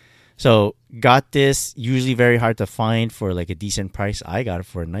 So got this, usually very hard to find for like a decent price. I got it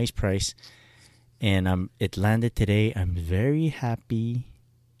for a nice price, and it landed today. I'm very happy.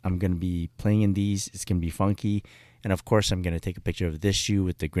 I'm going to be playing in these. It's going to be funky. And of course, I'm going to take a picture of this shoe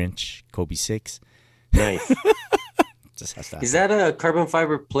with the Grinch Kobe 6. Nice. Just has to happen. Is that a carbon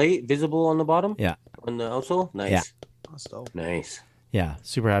fiber plate visible on the bottom? Yeah. On the outsole? Nice. Yeah. That's dope. Nice. Yeah,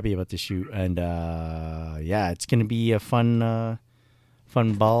 super happy about the shoe, and yeah, it's gonna be a fun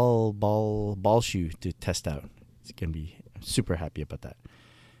ball shoe to test out. It's gonna be super happy about that.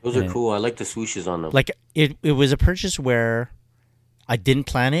 Those are cool. I like the swooshes on them. Like it was a purchase where I didn't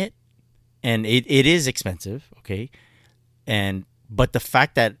plan it, and it is expensive, okay, but the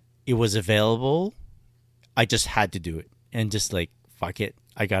fact that it was available, I just had to do it, and just like fuck it,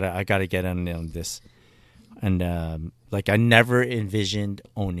 I gotta get on this. And like I never envisioned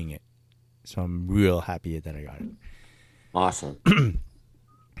owning it, so I'm real happy that I got it. Awesome.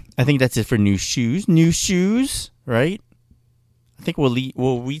 I think that's it for new shoes. New shoes, right? I think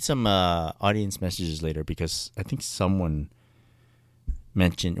we'll read some audience messages later because I think someone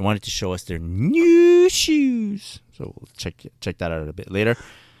wanted to show us their new shoes. So we'll check that out a bit later.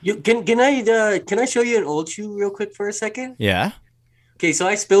 Can I show you an old shoe real quick for a second? Yeah. Okay, so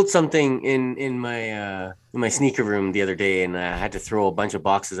I spilled something in my sneaker room the other day, and I had to throw a bunch of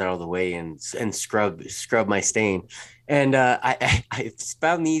boxes out of the way and scrub my stain. And I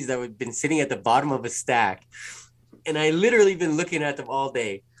found these that had been sitting at the bottom of a stack, and I literally been looking at them all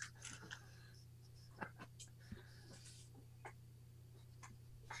day.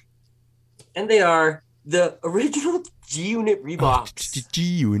 And they are the original G-Unit Reeboks.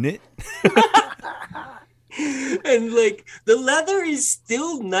 G-Unit. And like the leather is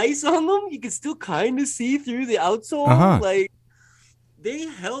still nice on them. You can still kind of see through the outsole. Like they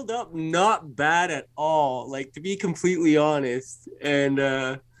held up not bad at all, like to be completely honest. And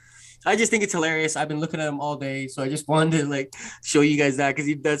I just think it's hilarious. I've been looking at them all day, so I just wanted to like show you guys that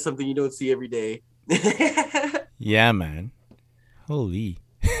because that's something you don't see every day. Yeah, man. Holy.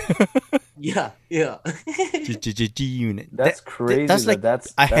 Yeah. G-Unit. That's crazy. That's like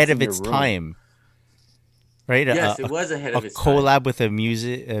that's ahead in of your its room. time. Right? Yes, it was ahead of its time. A collab with a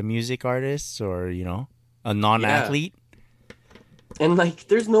music artist, or a non-athlete. And like,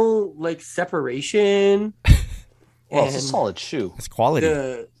 there's no like separation. Well, it's a solid shoe. It's quality.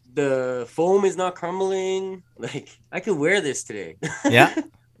 The foam is not crumbling. Like, I could wear this today. Yeah. That's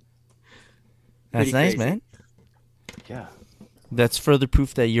Pretty nice, crazy. man. Yeah. That's further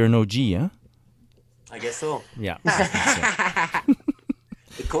proof that you're an OG, huh? I guess so. Yeah. The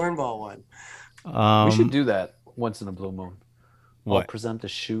cornball one. We should do that once in a blue moon. What? I'll present a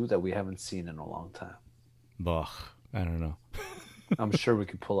shoe that we haven't seen in a long time. Ugh, I don't know. I'm sure we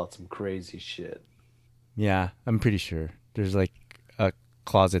could pull out some crazy shit. Yeah, I'm pretty sure. There's like a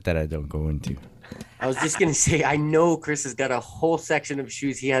closet that I don't go into. I was just gonna say, I know Chris has got a whole section of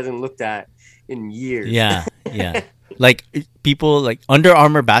shoes he hasn't looked at in years. Yeah. Like people like Under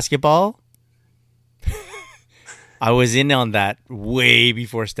Armour basketball. I was in on that way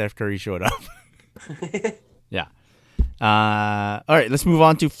before Steph Curry showed up. Yeah. All right, let's move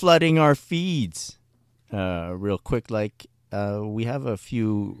on to flooding our feeds. Real quick, we have a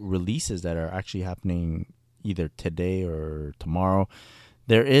few releases that are actually happening either today or tomorrow.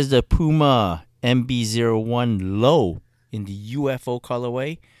 There is the Puma MB-01 Low in the UFO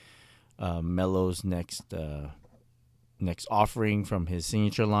colorway. Melo's next offering from his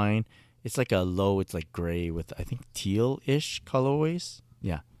signature line. It's like a low. It's like gray with, I think, teal-ish colorways.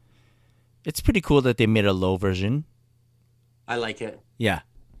 Yeah. It's pretty cool that they made a low version. I like it. Yeah.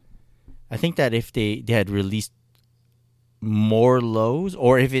 I think that if they had released more lows,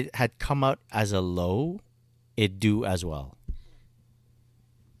 or if it had come out as a low, it'd do as well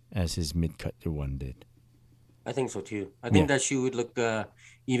as his mid-cut one did. I think so too. I think that shoe would look,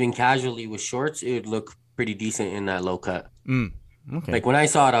 even casually with shorts, it would look pretty decent in that low cut. Okay. Like when I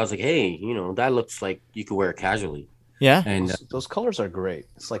saw it, I was like, hey, that looks like you could wear it casually. Yeah. And Those colors are great.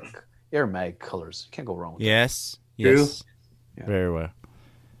 It's like Air Mag colors. You can't go wrong with Yes. True. Yes. Yeah. Very well.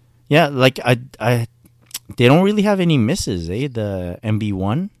 Yeah, like I they don't really have any misses, the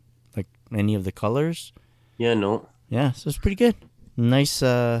MB1, like any of the colors. yeah, no, Yeah, so it's pretty good. Nice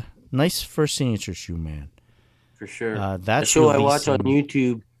first signature shoe, man. for sure. The The show I watch on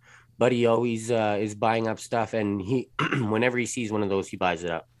YouTube, Buddy always is buying up stuff, and he whenever he sees one of those, he buys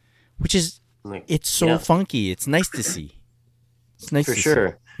it up. which is Like, it's so funky. It's nice to see. It's nice for to sure.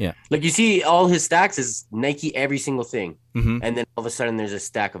 see. Yeah. Like you see, all his stacks is Nike every single thing, Mm-hmm. and then all of a sudden there's a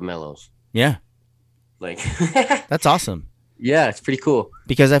stack of Mellows. Yeah, Like, that's awesome. yeah, it's pretty cool.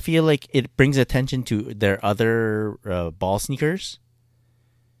 Because I feel like it brings attention to their other ball sneakers,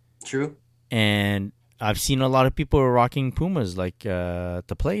 True. and I've seen a lot of people rocking Pumas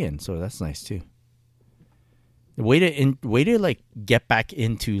to play in, so that's nice too. Way to like get back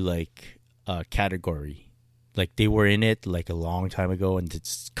into like a category, like they were in it like a long time ago, and to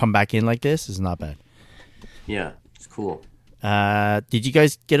just come back in like this is not bad. Yeah. It's cool. Did you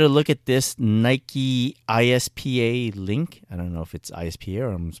guys get a look at this Nike ISPA link? I don't know if it's ISPA or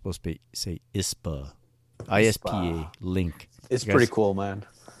I'm supposed to say ISPA. ISPA link. It's pretty cool, man.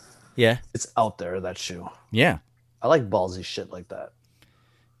 Yeah. It's out there, that shoe. Yeah. I like ballsy shit like that.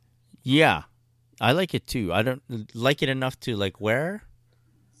 Yeah. I like it too. I don't like it enough to like wear.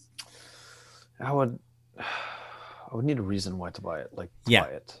 I would need a reason why to buy it. Like buy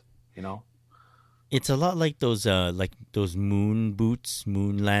it, you know? It's a lot like those moon boots,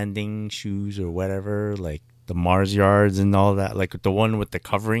 moon landing shoes or whatever, like the Mars Yards and all that, like the one with the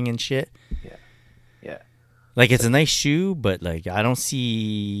covering and shit. Yeah. Yeah. Like it's a nice shoe, but like I don't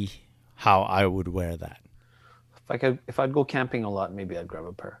see how I would wear that. If I'd go camping a lot, maybe I'd grab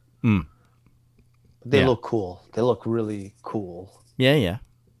a pair. Mm. They look cool. They look really cool. Yeah.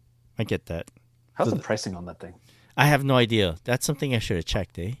 I get that. How's the pricing on that thing? I have no idea. That's something I should have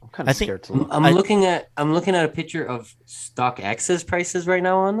checked, eh? I'm kind of scared to look. I'm looking at a picture of StockX's prices right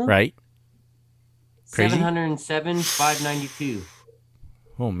now on them. Right. Crazy? $707,592.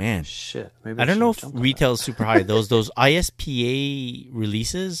 Oh man. Shit. Maybe I don't know if retail is super high. Those ISPA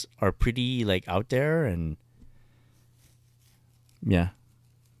releases are pretty like out there and yeah.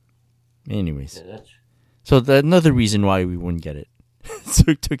 Anyways. Yeah, so another reason why we wouldn't get it. It's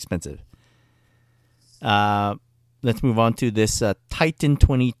too expensive. Let's move on to this Titan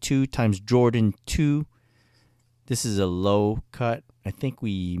 22 times Jordan 2. This is a low cut. I think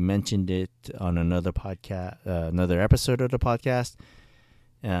we mentioned it on another podcast, another episode of the podcast.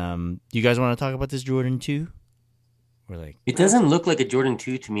 Do you guys want to talk about this Jordan 2? Or like it doesn't look like a Jordan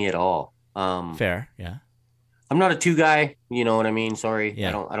 2 to me at all. Fair, yeah. I'm not a 2 guy, you know what I mean? Sorry. Yeah.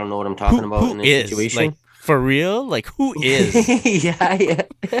 I don't know what I'm talking about in this situation. Like, for real? Like who is? yeah.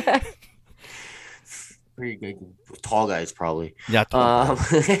 Pretty good. Tall guys probably. Yeah.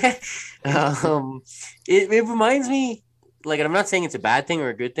 It reminds me, like, and I'm not saying it's a bad thing or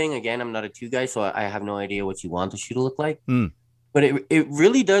a good thing. Again, I'm not a 2 guy, so I have no idea what you want the shoe to look like. Mm. But it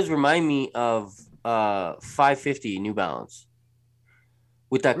really does remind me of 550 New Balance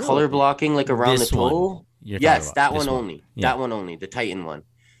with that color blocking like around this the toe. Yes, that one only. Yeah. That one only, the Titan one.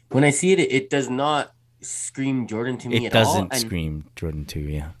 When I see it, it does not scream Jordan to me at all. It doesn't scream Jordan 2,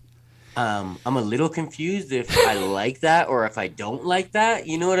 yeah. I'm a little confused if I like that or if I don't like that.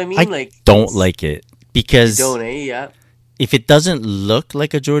 You know what I mean? I don't like it because you don't, eh? Yeah. If it doesn't look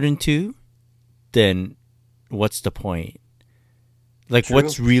like a Jordan 2, then what's the point? Like, True.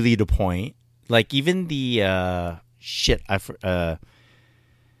 What's really the point? Like, even the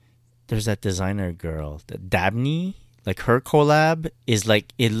there's that designer girl, the Dabney. Like her collab is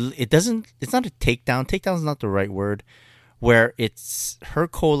like it doesn't. It's not a takedown. Takedown is not the right word. Where it's her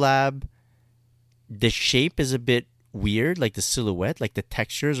collab, the shape is a bit weird, like the silhouette, like the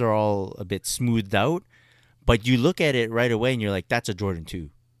textures are all a bit smoothed out. But you look at it right away and you're like, that's a Jordan 2.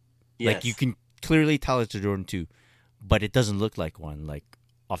 Yes. Like you can clearly tell it's a Jordan 2, but it doesn't look like one, like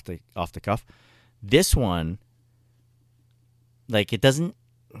off the cuff. This one, like it doesn't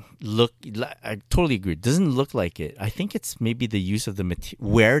look. I totally agree. It doesn't look like it. I think it's maybe the use of the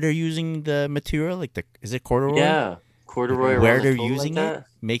where they're using the material. Like is it corduroy? Yeah, corduroy. Where they're using it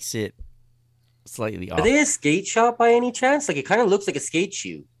makes it slightly off. Are they a skate shop by any chance? Like it kind of looks like a skate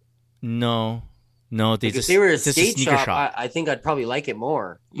shoe. No. If they were a skate shop. I think I'd probably like it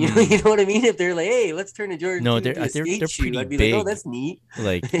more. You know what I mean? If they're like, hey, let's turn a Jordan into a skate shoe, I'd be big. like, oh, that's neat.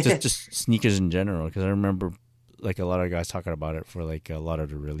 Like just sneakers in general, because I remember like a lot of guys talking about it for like a lot of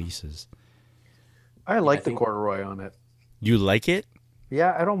the releases. I like the corduroy on it. You like it?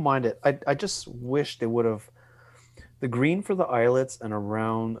 Yeah, I don't mind it. I just wish they would have the green for the eyelets and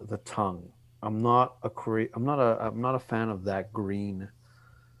around the tongue. I'm not a fan of that green.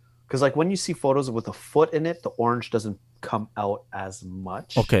 Because like when you see photos with a foot in it, the orange doesn't come out as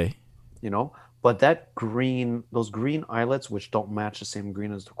much. Okay. You know, but that green, those green eyelets, which don't match the same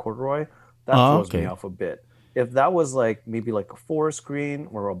green as the corduroy, that throws me off a bit. If that was like maybe like a forest green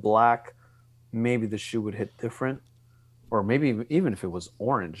or a black, maybe the shoe would hit different. Or maybe even if it was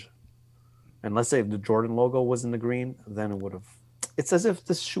orange. And let's say the Jordan logo was in the green, then it would have. It's as if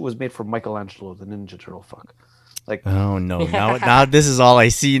this shoe was made for Michelangelo, the Ninja Turtle. Fuck. Like, oh no! Now this is all I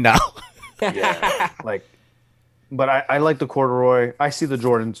see now. Yeah, like, but I like the corduroy. I see the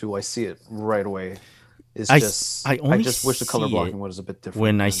Jordan 2. I see it right away. I just wish the color blocking was a bit different.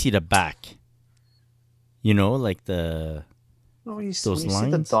 When I see the back, you know, like those lines.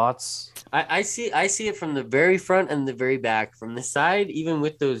 See the dots. I see it from the very front and the very back. From the side, even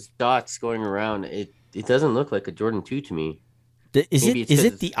with those dots going around, it doesn't look like a Jordan 2 to me. Is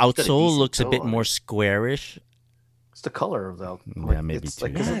it the outsole looks a bit more squarish? It's the color of the. Maybe it's too.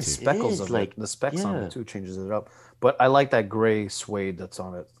 like because Yes, it's it speckles is, of like, it. The specks on yeah. it too changes it up. But I like that gray suede that's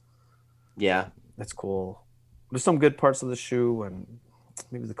on it. Yeah. That's cool. There's some good parts of the shoe, and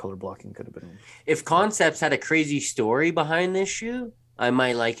maybe the color blocking could have been. If Concepts had a crazy story behind this shoe, I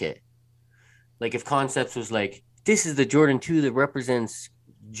might like it. Like if Concepts was like, this is the Jordan 2 that represents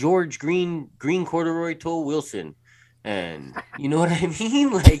George Green corduroy toe Wilson. And you know what I mean?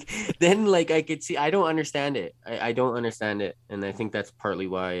 Like then like I could see. I don't understand it. I don't understand it. And I think that's partly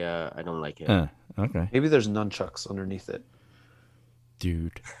why I don't like it. Okay. Maybe there's nunchucks underneath it.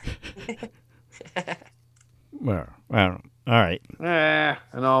 Dude. Well, all right. I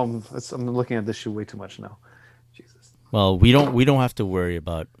know. I'm looking at this shoe way too much now. Jesus. Well, we don't have to worry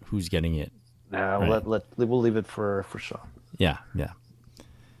about who's getting it. No, Right. we'll leave it for Sean. Yeah.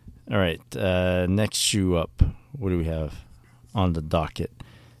 All right. Next shoe up. What do we have on the docket?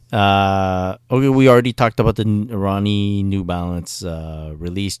 Okay, we already talked about the Ronnie New Balance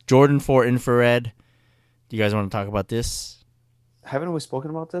release. Jordan 4 Infrared. Do you guys want to talk about this? Haven't we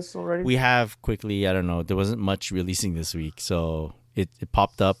spoken about this already? We have quickly. I don't know. There wasn't much releasing this week, so it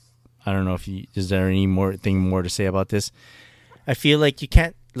popped up. I don't know if is there any more to say about this? I feel like you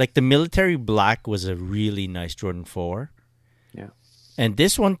can't. Like the military black was a really nice Jordan 4. Yeah. And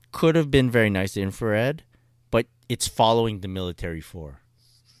this one could have been very nice, the infrared, but it's following the military 4.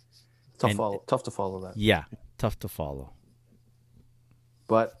 Tough to follow that. Yeah, tough to follow.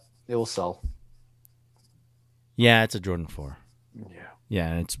 But it will sell. Yeah, it's a Jordan 4. Yeah. Yeah,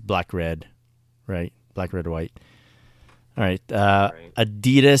 and it's black red, right? Black, red, white. All right.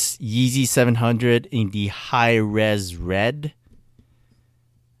 Adidas Yeezy 700 in the high res red.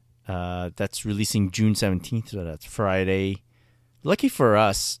 That's releasing June 17th, so that's Friday. Lucky for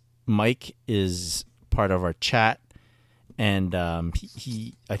us, Mike is part of our chat, and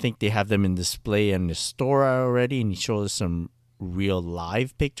he I think they have them in display in the store already, and he showed us some real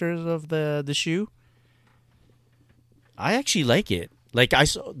live pictures of the shoe. I actually like it. Like I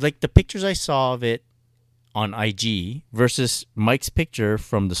saw, like the pictures I saw of it on IG versus Mike's picture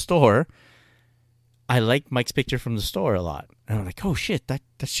from the store. I like Mike's picture from the store a lot. And I'm like, oh shit, that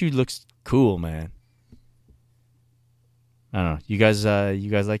shoe looks cool, man. I don't know. You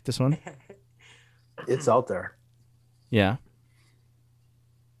guys like this one? It's out there. Yeah.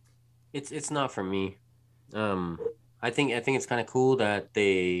 It's not for me. I think it's kind of cool that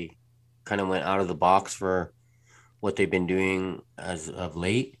they kind of went out of the box for what they've been doing as of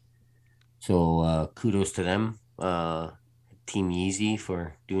late. So kudos to them, Team Yeezy,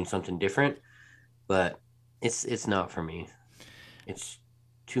 for doing something different. But it's not for me. It's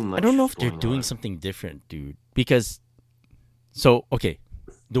too much. I don't know if they're going doing on. something different, dude. Because, so okay,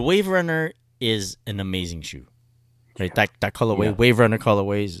 the Wave Runner is an amazing shoe, right? That colorway, Yeah. Wave Runner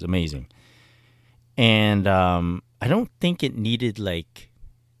colorway, is amazing. And I don't think it needed like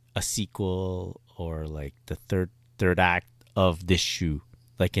a sequel or like the third act of this shoe,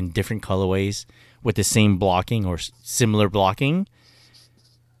 like in different colorways with the same blocking or similar blocking.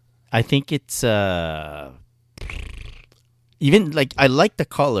 I think it's even like I like the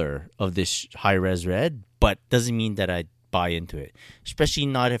color of this high res red, but doesn't mean that I buy into it. Especially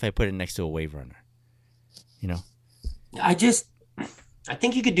not if I put it next to a Wave Runner. You know? I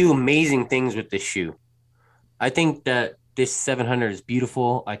think you could do amazing things with this shoe. I think that this 700 is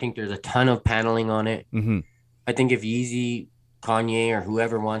beautiful. I think there's a ton of paneling on it. Mm-hmm. I think if Yeezy, Kanye, or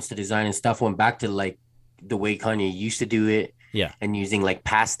whoever wants to design and stuff went back to like the way Kanye used to do it, Yeah. and using like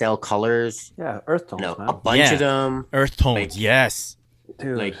pastel colors, Yeah, earth tones, a man. bunch Yeah. of them, Earth tones, Like- yes.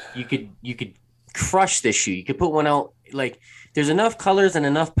 Dude. like you could crush this shoe. You could put one out. Like there's enough colors and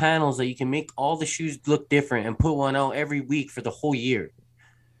enough panels that you can make all the shoes look different and put one out every week for the whole year.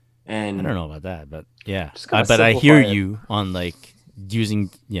 And I don't know about that, but yeah. Just gotta But I hear simplify it. you on like using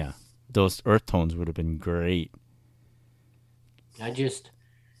those earth tones would have been great.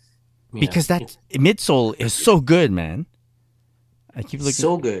 Because that midsole is so good, man. I keep looking.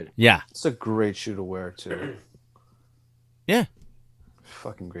 so good. Yeah. It's a great shoe to wear too. Yeah.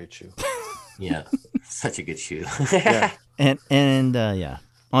 Fucking great shoe. Yeah, such a good shoe. Yeah. And yeah.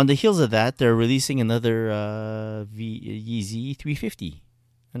 On the heels of that, they're releasing another Yeezy 350.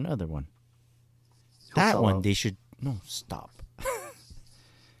 Another one. That sell one out. they should stop.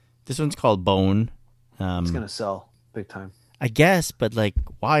 This one's called Bone. It's gonna sell big time. I guess, but like,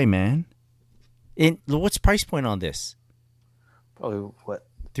 why, man? What's price point on this? Probably what?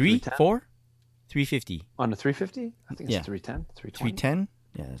 3, 310? 4, 350, On the 350? I think it's Yeah. 310, 320. 310.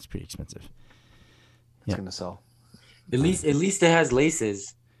 Yeah, that's pretty expensive. It's gonna sell. At least it has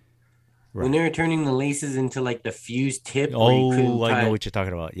laces. Right. When they were turning the laces into like the fused tip. Where you couldn't I tie, know what you're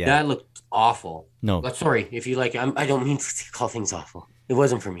talking about. Yeah. That looked awful. No. But sorry, if you like, I don't mean to call things awful. It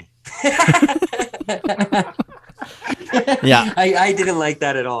wasn't for me. Yeah. I didn't like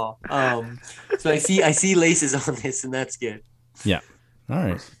that at all. So I see laces on this, and that's good. Yeah. All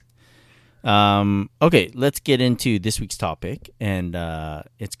right. Okay, let's get into this week's topic, and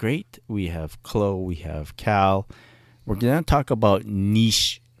it's great. We have Chloe, we have Cal. We're gonna talk about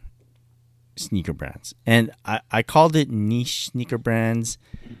niche sneaker brands, and I called it niche sneaker brands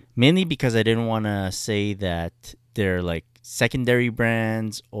mainly because I didn't want to say that they're like secondary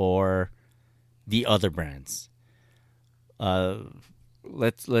brands or the other brands.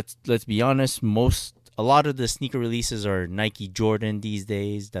 Let's be honest. A lot of the sneaker releases are Nike Jordan these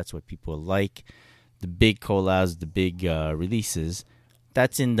days. That's what people like. The big collabs, the big releases.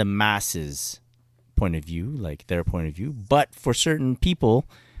 That's in the masses' point of view, like their point of view. But for certain people,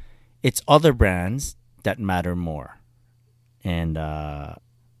 it's other brands that matter more. And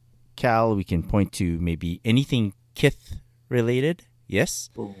Cal, we can point to maybe anything Kith related. Yes?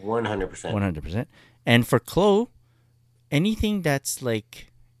 100%. 100%. And for Chloe, anything that's like,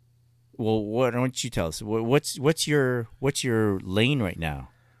 well, why don't you tell us? What's your lane right now?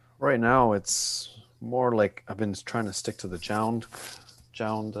 Right now, it's more like I've been trying to stick to the Jound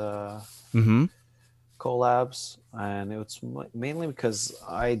collabs, and it's mainly because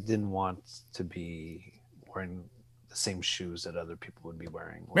I didn't want to be wearing the same shoes that other people would be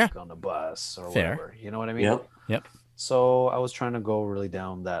wearing, like on the bus or whatever. You know what I mean? Yep. So I was trying to go really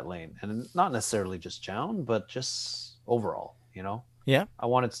down that lane, and not necessarily just Jound, but just overall, you know. Yeah. I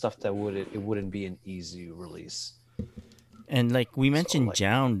wanted stuff that wouldn't be an easy release. And like we mentioned,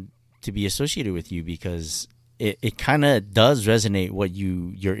 Jound to be associated with you because it kind of does resonate what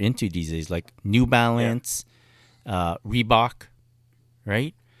you're into these days, like New Balance, Reebok,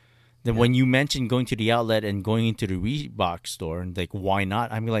 right? Then when you mentioned going to the outlet and going into the Reebok store, and like, why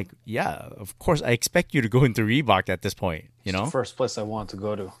not? I'm like, yeah, of course. I expect you to go into Reebok at this point, you know? It's the first place I want to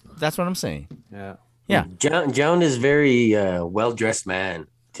go to. That's what I'm saying. Yeah. Yeah. Jound is very well-dressed man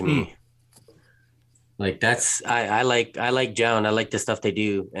to me. Like that's I like Jound. I like the stuff they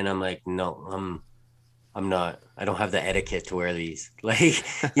do, and I'm like, no, I'm not. I don't have the etiquette to wear these. Like,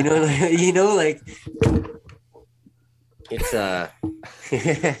 like it's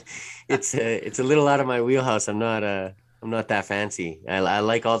it's a little out of my wheelhouse. I'm not that fancy. I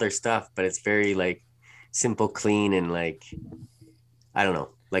like all their stuff, but it's very like simple, clean, and like I don't know.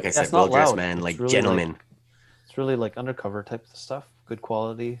 Like I said, well-dressed man, it's like really gentleman. It's really like undercover type of stuff. Good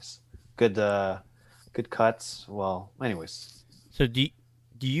qualities, good cuts. Well, anyways. So do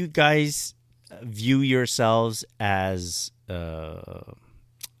you guys view yourselves as I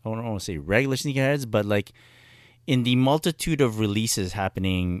don't want to say regular sneakerheads, but like in the multitude of releases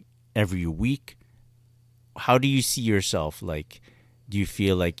happening every week, how do you see yourself? Like, do you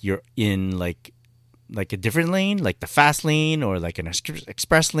feel like you're in like a different lane, like the fast lane or like an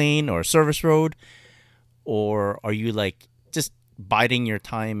express lane or a service road? Or are you like just biding your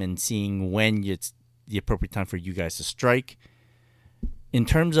time and seeing when it's the appropriate time for you guys to strike? In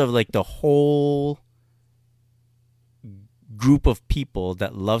terms of like the whole group of people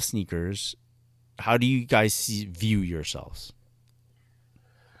that love sneakers, how do you guys view yourselves?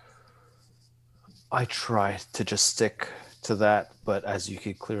 I try to just stick to that, but as you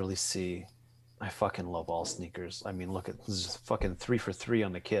can clearly see, I fucking love all sneakers. I mean, look at this is fucking 3 for 3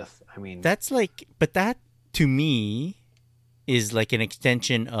 on the Kith. I mean, that's like, but that to me is like an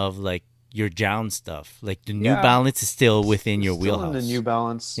extension of like your Jound stuff. Like the New Balance is still within your wheelhouse. In the New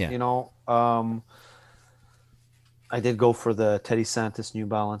Balance, you know. I did go for the Teddy Santis New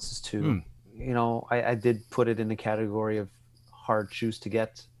Balances too. You know, I did put it in the category of hard shoes to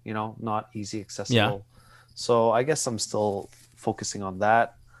get. You know, not easy accessible. Yeah. So I guess I'm still focusing on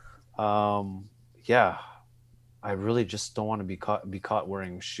that. I really just don't want to be caught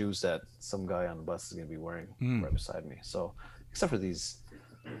wearing shoes that some guy on the bus is going to be wearing right beside me. So, except for these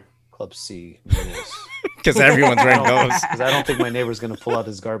Club C minis. Because everyone's wearing those. Because I don't think my neighbor's going to pull out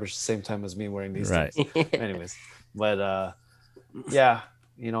his garbage at the same time as me wearing these things. Anyways, but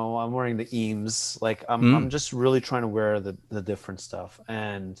you know, I'm wearing the Eames. Like I'm just really trying to wear the different stuff.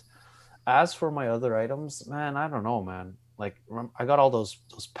 And as for my other items, man, I don't know, man. Like I got all those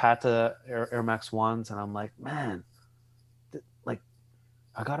Pata Air Max 1s, and I'm like, man, like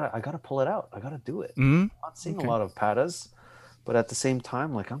I gotta pull it out. I gotta do it. I'm not seeing a lot of Patas, but at the same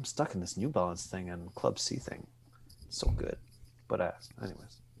time, like I'm stuck in this New Balance thing and Club C thing. It's so good. But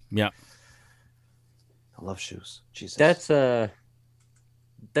anyways. Yeah. I love shoes. Jesus.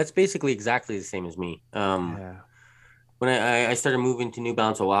 That's basically exactly the same as me. when I started moving to New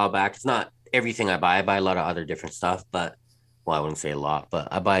Balance a while back, it's not everything I buy. I buy a lot of other different stuff, but well, I wouldn't say a lot, but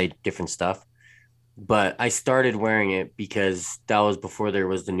I buy different stuff. But I started wearing it because that was before there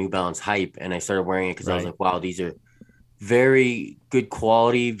was the New Balance hype, and I started wearing it because I was like, wow, these are very good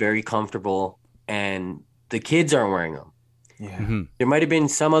quality, very comfortable, and the kids aren't wearing them. Yeah. Mm-hmm. There might have been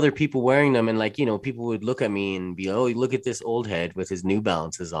some other people wearing them, and like, you know, people would look at me and be, oh, look at this old head with his New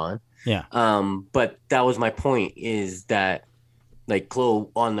Balances on. Yeah. But that was my point, is that like Chloe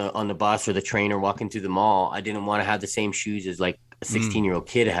on the bus or the train or walking through the mall, I didn't want to have the same shoes as like a 16-year-old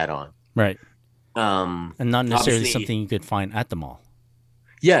kid had on. Right. And not necessarily something you could find at the mall.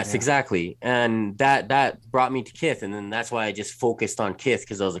 Yes, exactly. And that brought me to Kith, and then that's why I just focused on Kith,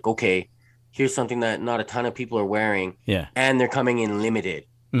 because I was like, okay, here's something that not a ton of people are wearing. Yeah. And they're coming in limited.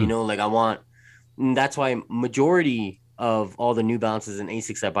 You know, like and that's why majority of all the New Balances and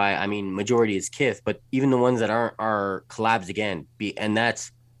Asics I buy, I mean, majority is Kith, but even the ones that aren't are collabs again. And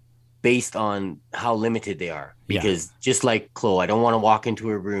that's based on how limited they are. Because just like Chloe, I don't want to walk into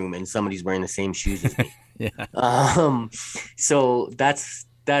a room and somebody's wearing the same shoes as me. Yeah. So that's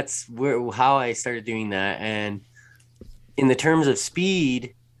how I started doing that. And in the terms of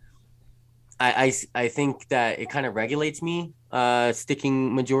speed, I think that it kind of regulates me,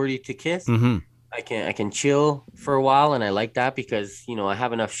 sticking majority to Kith. Mm-hmm. I can chill for a while, and I like that because, you know, I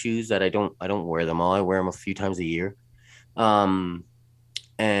have enough shoes that I don't wear them all. I wear them a few times a year. And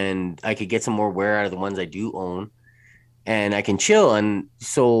I could get some more wear out of the ones I do own, and I can chill. And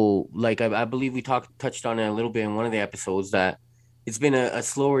so, like, I believe we touched on it a little bit in one of the episodes, that it's been a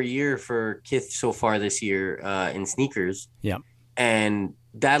slower year for Kith so far this year, in sneakers. Yeah. And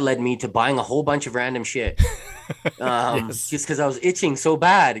that led me to buying a whole bunch of random shit, just because I was itching so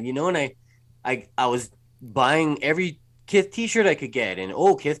bad, you know. And I was buying every Kith t-shirt I could get, and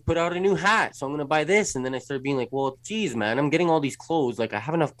Kith put out a new hat, so I'm gonna buy this. And then I started being like, well, geez, man, I'm getting all these clothes, like I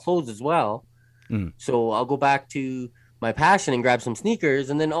have enough clothes as well. So I'll go back to my passion and grab some sneakers.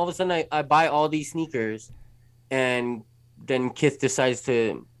 And then all of a sudden I buy all these sneakers, and then Kith decides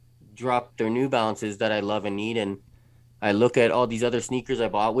to drop their New Balances that I love and need, and I look at all these other sneakers I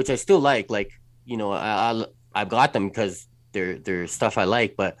bought, which I still like, you know, I got them because they're stuff I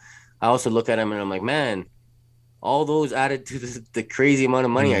like, but I also look at them and I'm like, man, all those added to the crazy amount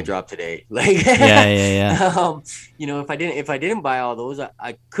of money I dropped today. Like, yeah. You know, if I didn't buy all those,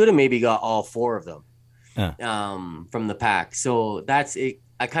 I could have maybe got all 4 of them, from the pack. So that's it.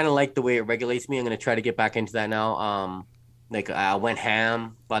 I kind of like the way it regulates me. I'm going to try to get back into that now. Like I went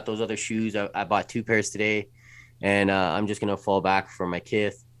ham, bought those other shoes. I bought 2 pairs today, and I'm just going to fall back for my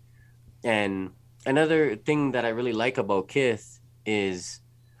Kith. And another thing that I really like about Kith is,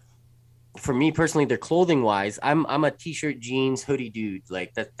 for me personally, they're clothing wise, I'm a t-shirt, jeans, hoodie dude.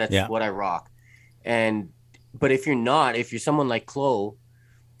 Like that's what I rock. But if you're someone like Chloe,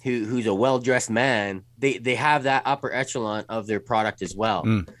 who's a well-dressed man, they have that upper echelon of their product as well.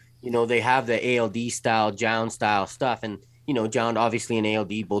 You know, they have the ALD style, Jound style stuff, and you know, Jound obviously and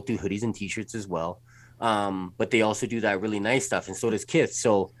ALD both do hoodies and t-shirts as well. But they also do that really nice stuff, and so does Kith.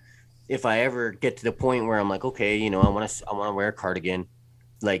 So if I ever get to the point where I'm like, okay, you know, I want to wear a cardigan,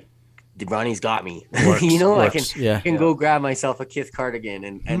 like, Ronnie's got me. You know, works. I can go grab myself a Kith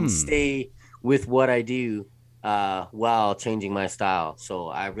cardigan and stay with what I do while changing my style. So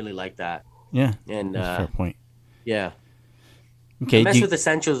I really like that. Yeah. And fair point. Yeah. Okay. I mess with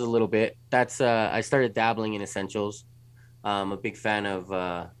essentials a little bit. That's I started dabbling in essentials. I'm a big fan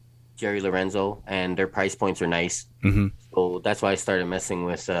of Jerry Lorenzo, and their price points are nice. Mm-hmm. So that's why I started messing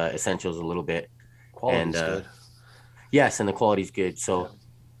with essentials a little bit. Quality's good. Yes, and the quality's good. So.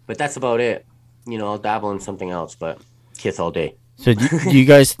 But that's about it. You know, I'll dabble in something else, but Kith all day. So do you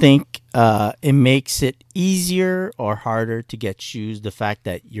guys think it makes it easier or harder to get shoes, the fact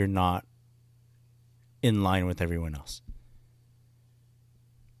that you're not in line with everyone else?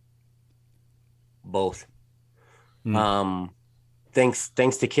 Both. Thanks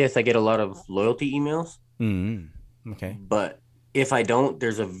to Kith, I get a lot of loyalty emails. Okay. But if I don't,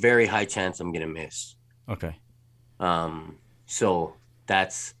 there's a very high chance I'm going to miss. Okay. So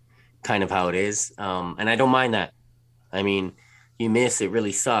that's kind of how it is. And I don't mind that. I mean, you miss, it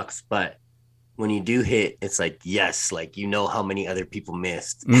really sucks, but when you do hit, it's like, yes, like, you know how many other people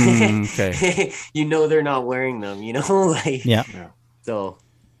missed. Okay. You know they're not wearing them, you know? Like, yeah. So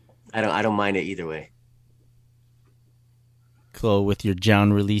I don't mind it either way. Chloe, with your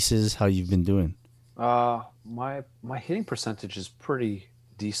Jound releases, how you've been doing? My hitting percentage is pretty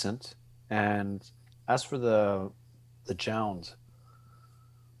decent, and as for the Jound,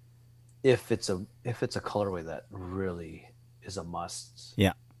 if it's a colorway that really is a must,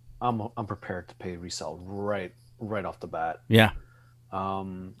 yeah, I'm prepared to pay resale right right off the bat. Yeah.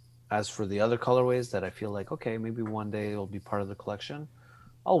 As for the other colorways that I feel like, okay, maybe one day it'll be part of the collection,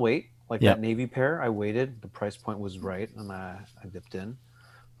 I'll wait. Like that navy pair, I waited. The price point was right, and I dipped in.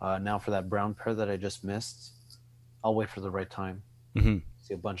 Now for that brown pair that I just missed, I'll wait for the right time. Mm-hmm.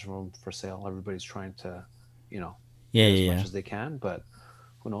 See a bunch of them for sale. Everybody's trying to, get as much as they can, but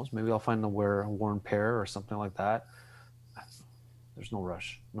who knows? Maybe I'll find a worn pair or something like that. There's no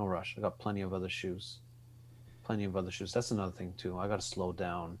rush. No rush. I got plenty of other shoes. That's another thing too. I got to slow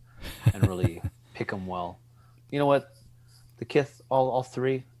down and really pick them well. You know what? The Kith, all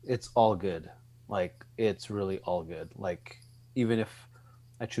three, it's all good. Like, it's really all good. Like, even if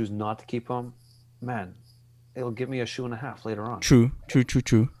I choose not to keep them, man, it'll give me a shoe and a half later on. True.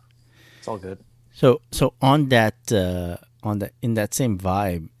 It's all good. So on that in that same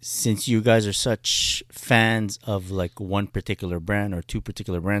vibe, since you guys are such fans of like one particular brand or two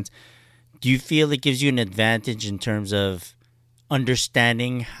particular brands, do you feel it gives you an advantage in terms of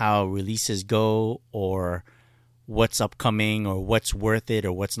understanding how releases go, or what's upcoming, or what's worth it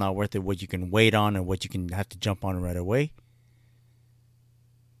or what's not worth it, what you can wait on and what you can have to jump on right away?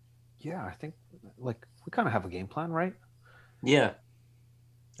 Yeah, I think like we kind of have a game plan, right? Yeah.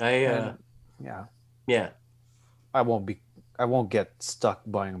 Yeah. I won't get stuck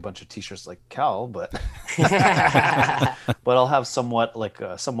buying a bunch of t-shirts like Cal, but but I'll have somewhat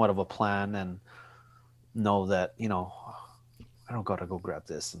of a plan and know that, I don't gotta go grab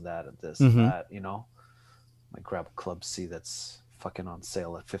this and that and this and that, Might grab a Club C that's fucking on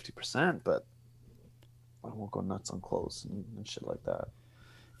sale at 50%, but I won't go nuts on clothes and shit like that.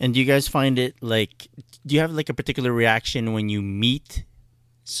 And do you guys find it like, do you have like a particular reaction when you meet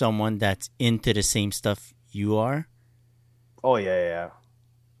someone that's into the same stuff you are? Oh, yeah.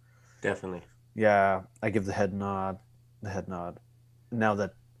 Definitely. Yeah, I give the head nod. Now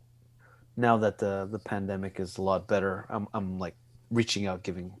that the pandemic is a lot better, I'm like reaching out,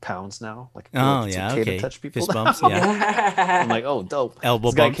 giving pounds now. Like, it's okay to touch people. Fist bumps, yeah. I'm like, oh, dope. Elbow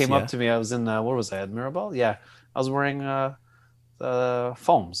this guy bumps, came up to me. I was in, where was I? At Mirabel? Yeah. I was wearing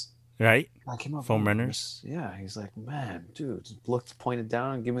foams. Right? I came up. Foam runners. Yeah. He's like, man, dude, just looked, pointed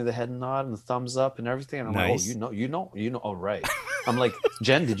down and give me the head nod and the thumbs up and everything. And I'm nice. like, oh, you know. Oh, right. I'm like,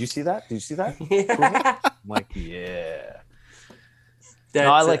 Jen, did you see that? Yeah. I'm like, yeah.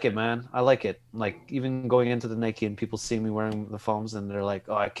 No, I like it, man. I like it. Like, even going into the Nike and people seeing me wearing the foams and they're like,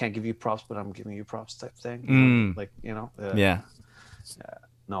 oh, I can't give you props, but I'm giving you props type thing. Like, Yeah.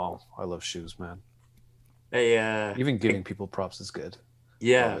 No, I love shoes, man. Even giving people props is good.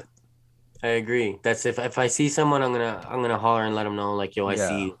 Yeah, I agree. That's if I see someone, I'm gonna holler and let them know, like, yo, I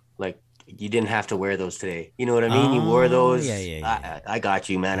see you. Like, you didn't have to wear those today. You know what I mean? You wore those. Yeah. I got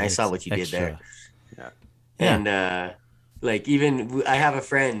you, man. I saw what you did there. Yeah. And like, even I have a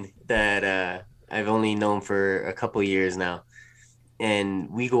friend that I've only known for a couple years now, and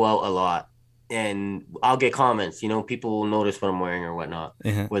we go out a lot. And I'll get comments. People will notice what I'm wearing or whatnot,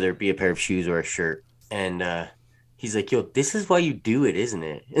 whether it be a pair of shoes or a shirt. And he's like, yo, this is why you do it, isn't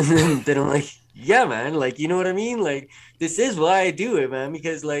it? And then I'm like, yeah, man. Like, you know what I mean? Like, this is why I do it, man.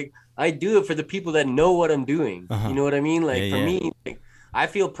 Because, like, I do it for the people that know what I'm doing. You know what I mean? Like, for me, like, I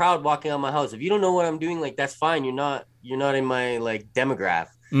feel proud walking out my house. If you don't know what I'm doing, like, that's fine. You're not in my, like, demographic.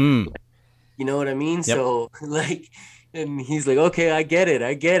 Like, you know what I mean? Yep. So, like, and he's like, okay, I get it.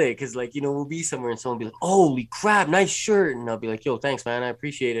 Because, like, we'll be somewhere and someone will be like, holy crap, nice shirt. And I'll be like, yo, thanks, man. I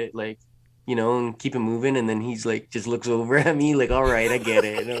appreciate it. Like, and keep it moving. And then he's like, just looks over at me like, all right, I get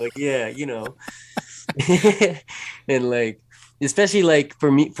it. And I'm like, yeah, and like, especially like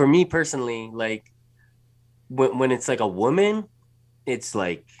for me personally, like when it's like a woman, it's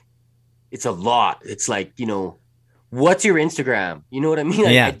like, it's a lot. It's like, what's your Instagram? You know what I mean?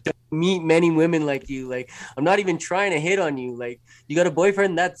 I don't meet many women like you. Like, I'm not even trying to hit on you. Like, you got a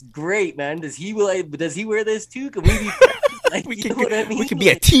boyfriend? That's great, man. Does he wear this too? Can we be friends? Like, what I mean? We can be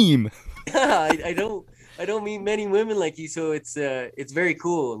a team. Yeah, I don't meet many women like you, so it's very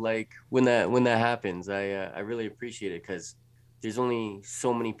cool. Like, when that happens, I really appreciate it, because there's only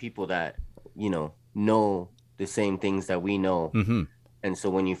so many people that know the same things that we know, and so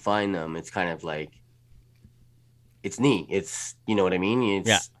when you find them, it's kind of like, it's neat. It's, you know what I mean?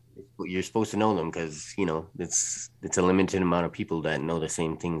 You're supposed to know them, because it's a limited amount of people that know the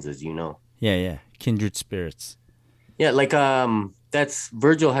same things as you know. Yeah, kindred spirits. Yeah, like that's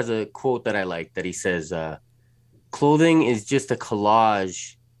Virgil has a quote that I like, that he says, clothing is just a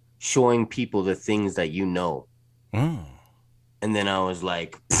collage showing people the things that you know. And then I was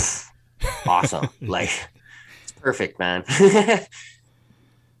like, awesome. Like, it's perfect, man.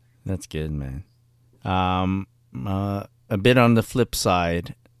 That's good, man. A bit on the flip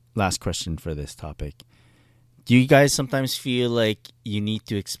side, last question for this topic. Do you guys sometimes feel like you need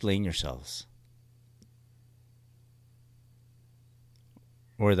to explain yourselves?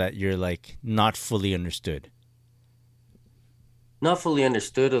 Or that you're like not fully understood? Not fully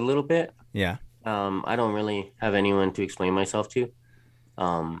understood a little bit. Yeah. I don't really have anyone to explain myself to.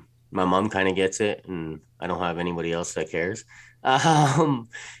 My mom kind of gets it, and I don't have anybody else that cares. But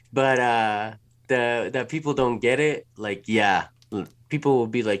the people don't get it. Like, yeah, people will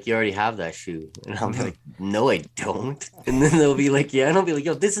be like, "You already have that shoe," and I'll be like, "No, I don't." And then they'll be like, "Yeah," and I'll be like,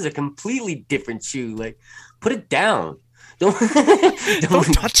 "Yo, this is a completely different shoe. Like, put it down. Don't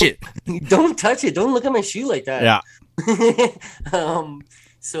touch it. Don't touch it. Don't look at my shoe like that." Yeah.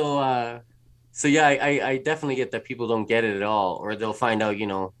 So yeah, I definitely get that people don't get it at all, or they'll find out,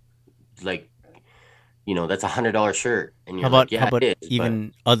 like, that's $100 shirt, and you're How like, yeah, about it is,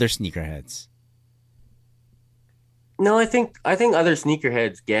 even other sneakerheads? No, I think other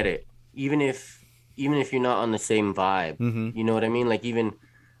sneakerheads get it, even if you're not on the same vibe. Mm-hmm. You know what I mean? Like, even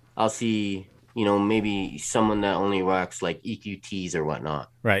I'll see, maybe someone that only rocks like EQTs or whatnot,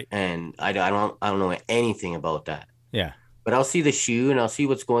 Right. and I don't know anything about that. Yeah. But I'll see the shoe and I'll see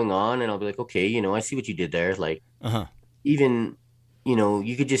what's going on, and I'll be like, okay, I see what you did there. Like, even,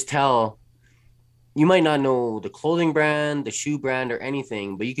 you could just tell. You might not know the clothing brand, the shoe brand, or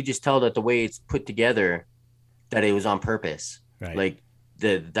anything, but you could just tell that the way it's put together, that it was on purpose. Right. Like,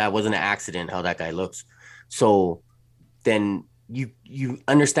 that wasn't an accident how that guy looks. So then you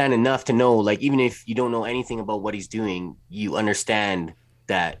understand enough to know, like, even if you don't know anything about what he's doing, you understand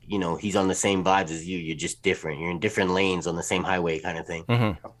that, he's on the same vibes as you. You're just different. You're in different lanes on the same highway kind of thing.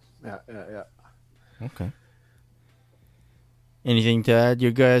 Mm-hmm. Yeah. Okay. Anything to add?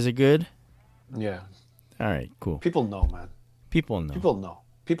 You guys are good? Yeah. All right, cool. People know, man. People know.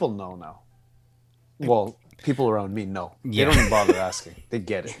 People know now. Well, people around me know. Yeah. They don't even bother asking. They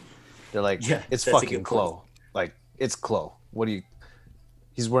get it. They're like, Yeah, it's that's a fucking good point. Chloe. Like, it's Chloe.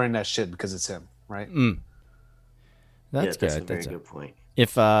 He's wearing that shit because it's him, right? That's That's good. a very That's good point.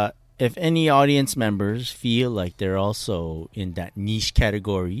 If any audience members feel like they're also in that niche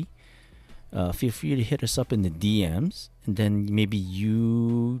category, feel free to hit us up in the DMs, and then maybe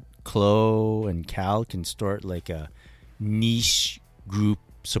you, Chloe, and Cal can start like a niche group,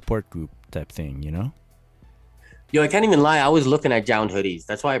 support group type thing, Yo, I can't even lie. I was looking at Jound hoodies.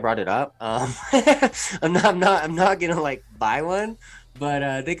 That's why I brought it up. I'm not gonna like buy one,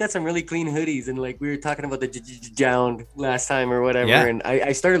 but they got some really clean hoodies, and like we were talking about the Jound last time or whatever, Yeah. and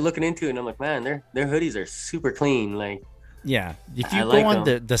I started looking into it, and I'm like, man, their hoodies are super clean. Like, Yeah. If you I go like on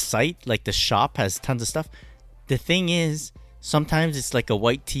them. the site, like the shop has tons of stuff. The thing is, sometimes it's like a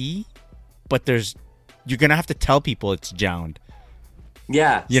white tee, but you're gonna have to tell people it's Jound.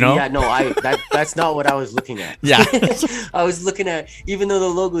 yeah, yeah, no, that's not what I was looking at. Yeah. I was looking at, even though the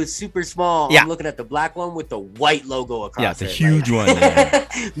logo is super small, Yeah. I'm looking at the black one with the white logo across. Yeah, it's a it, huge like, one.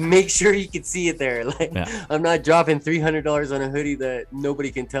 Yeah. Make sure you can see it there. Like, Yeah. I'm not dropping $300 on a hoodie that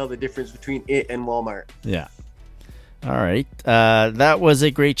nobody can tell the difference between it and Walmart. Yeah. All right. That was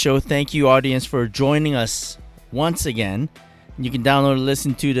a great show. Thank you, audience, for joining us once again. You can download and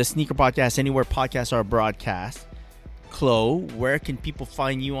listen to the Sneaker Podcast anywhere podcasts are broadcast. Chloe, where can people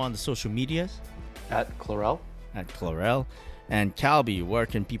find you on the social medias? At Chlorel. At Chlorel. And Calby, where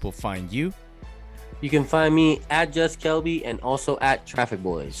can people find you? You can find me at Just Kelby and also at Traffic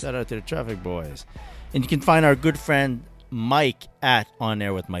Boys. Shout out to the Traffic Boys. And you can find our good friend Mike at On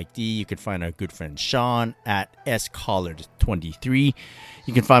Air with Mike D. You can find our good friend Sean at SCollard23.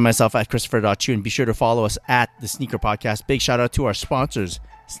 You can find myself at Christopher.chu, and be sure to follow us at the Sneaker Podcast. Big shout out to our sponsors,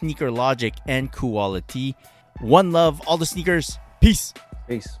 Sneaker Logic and Quality. One love, all the sneakers. Peace.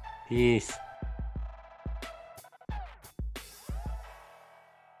 Peace. Peace.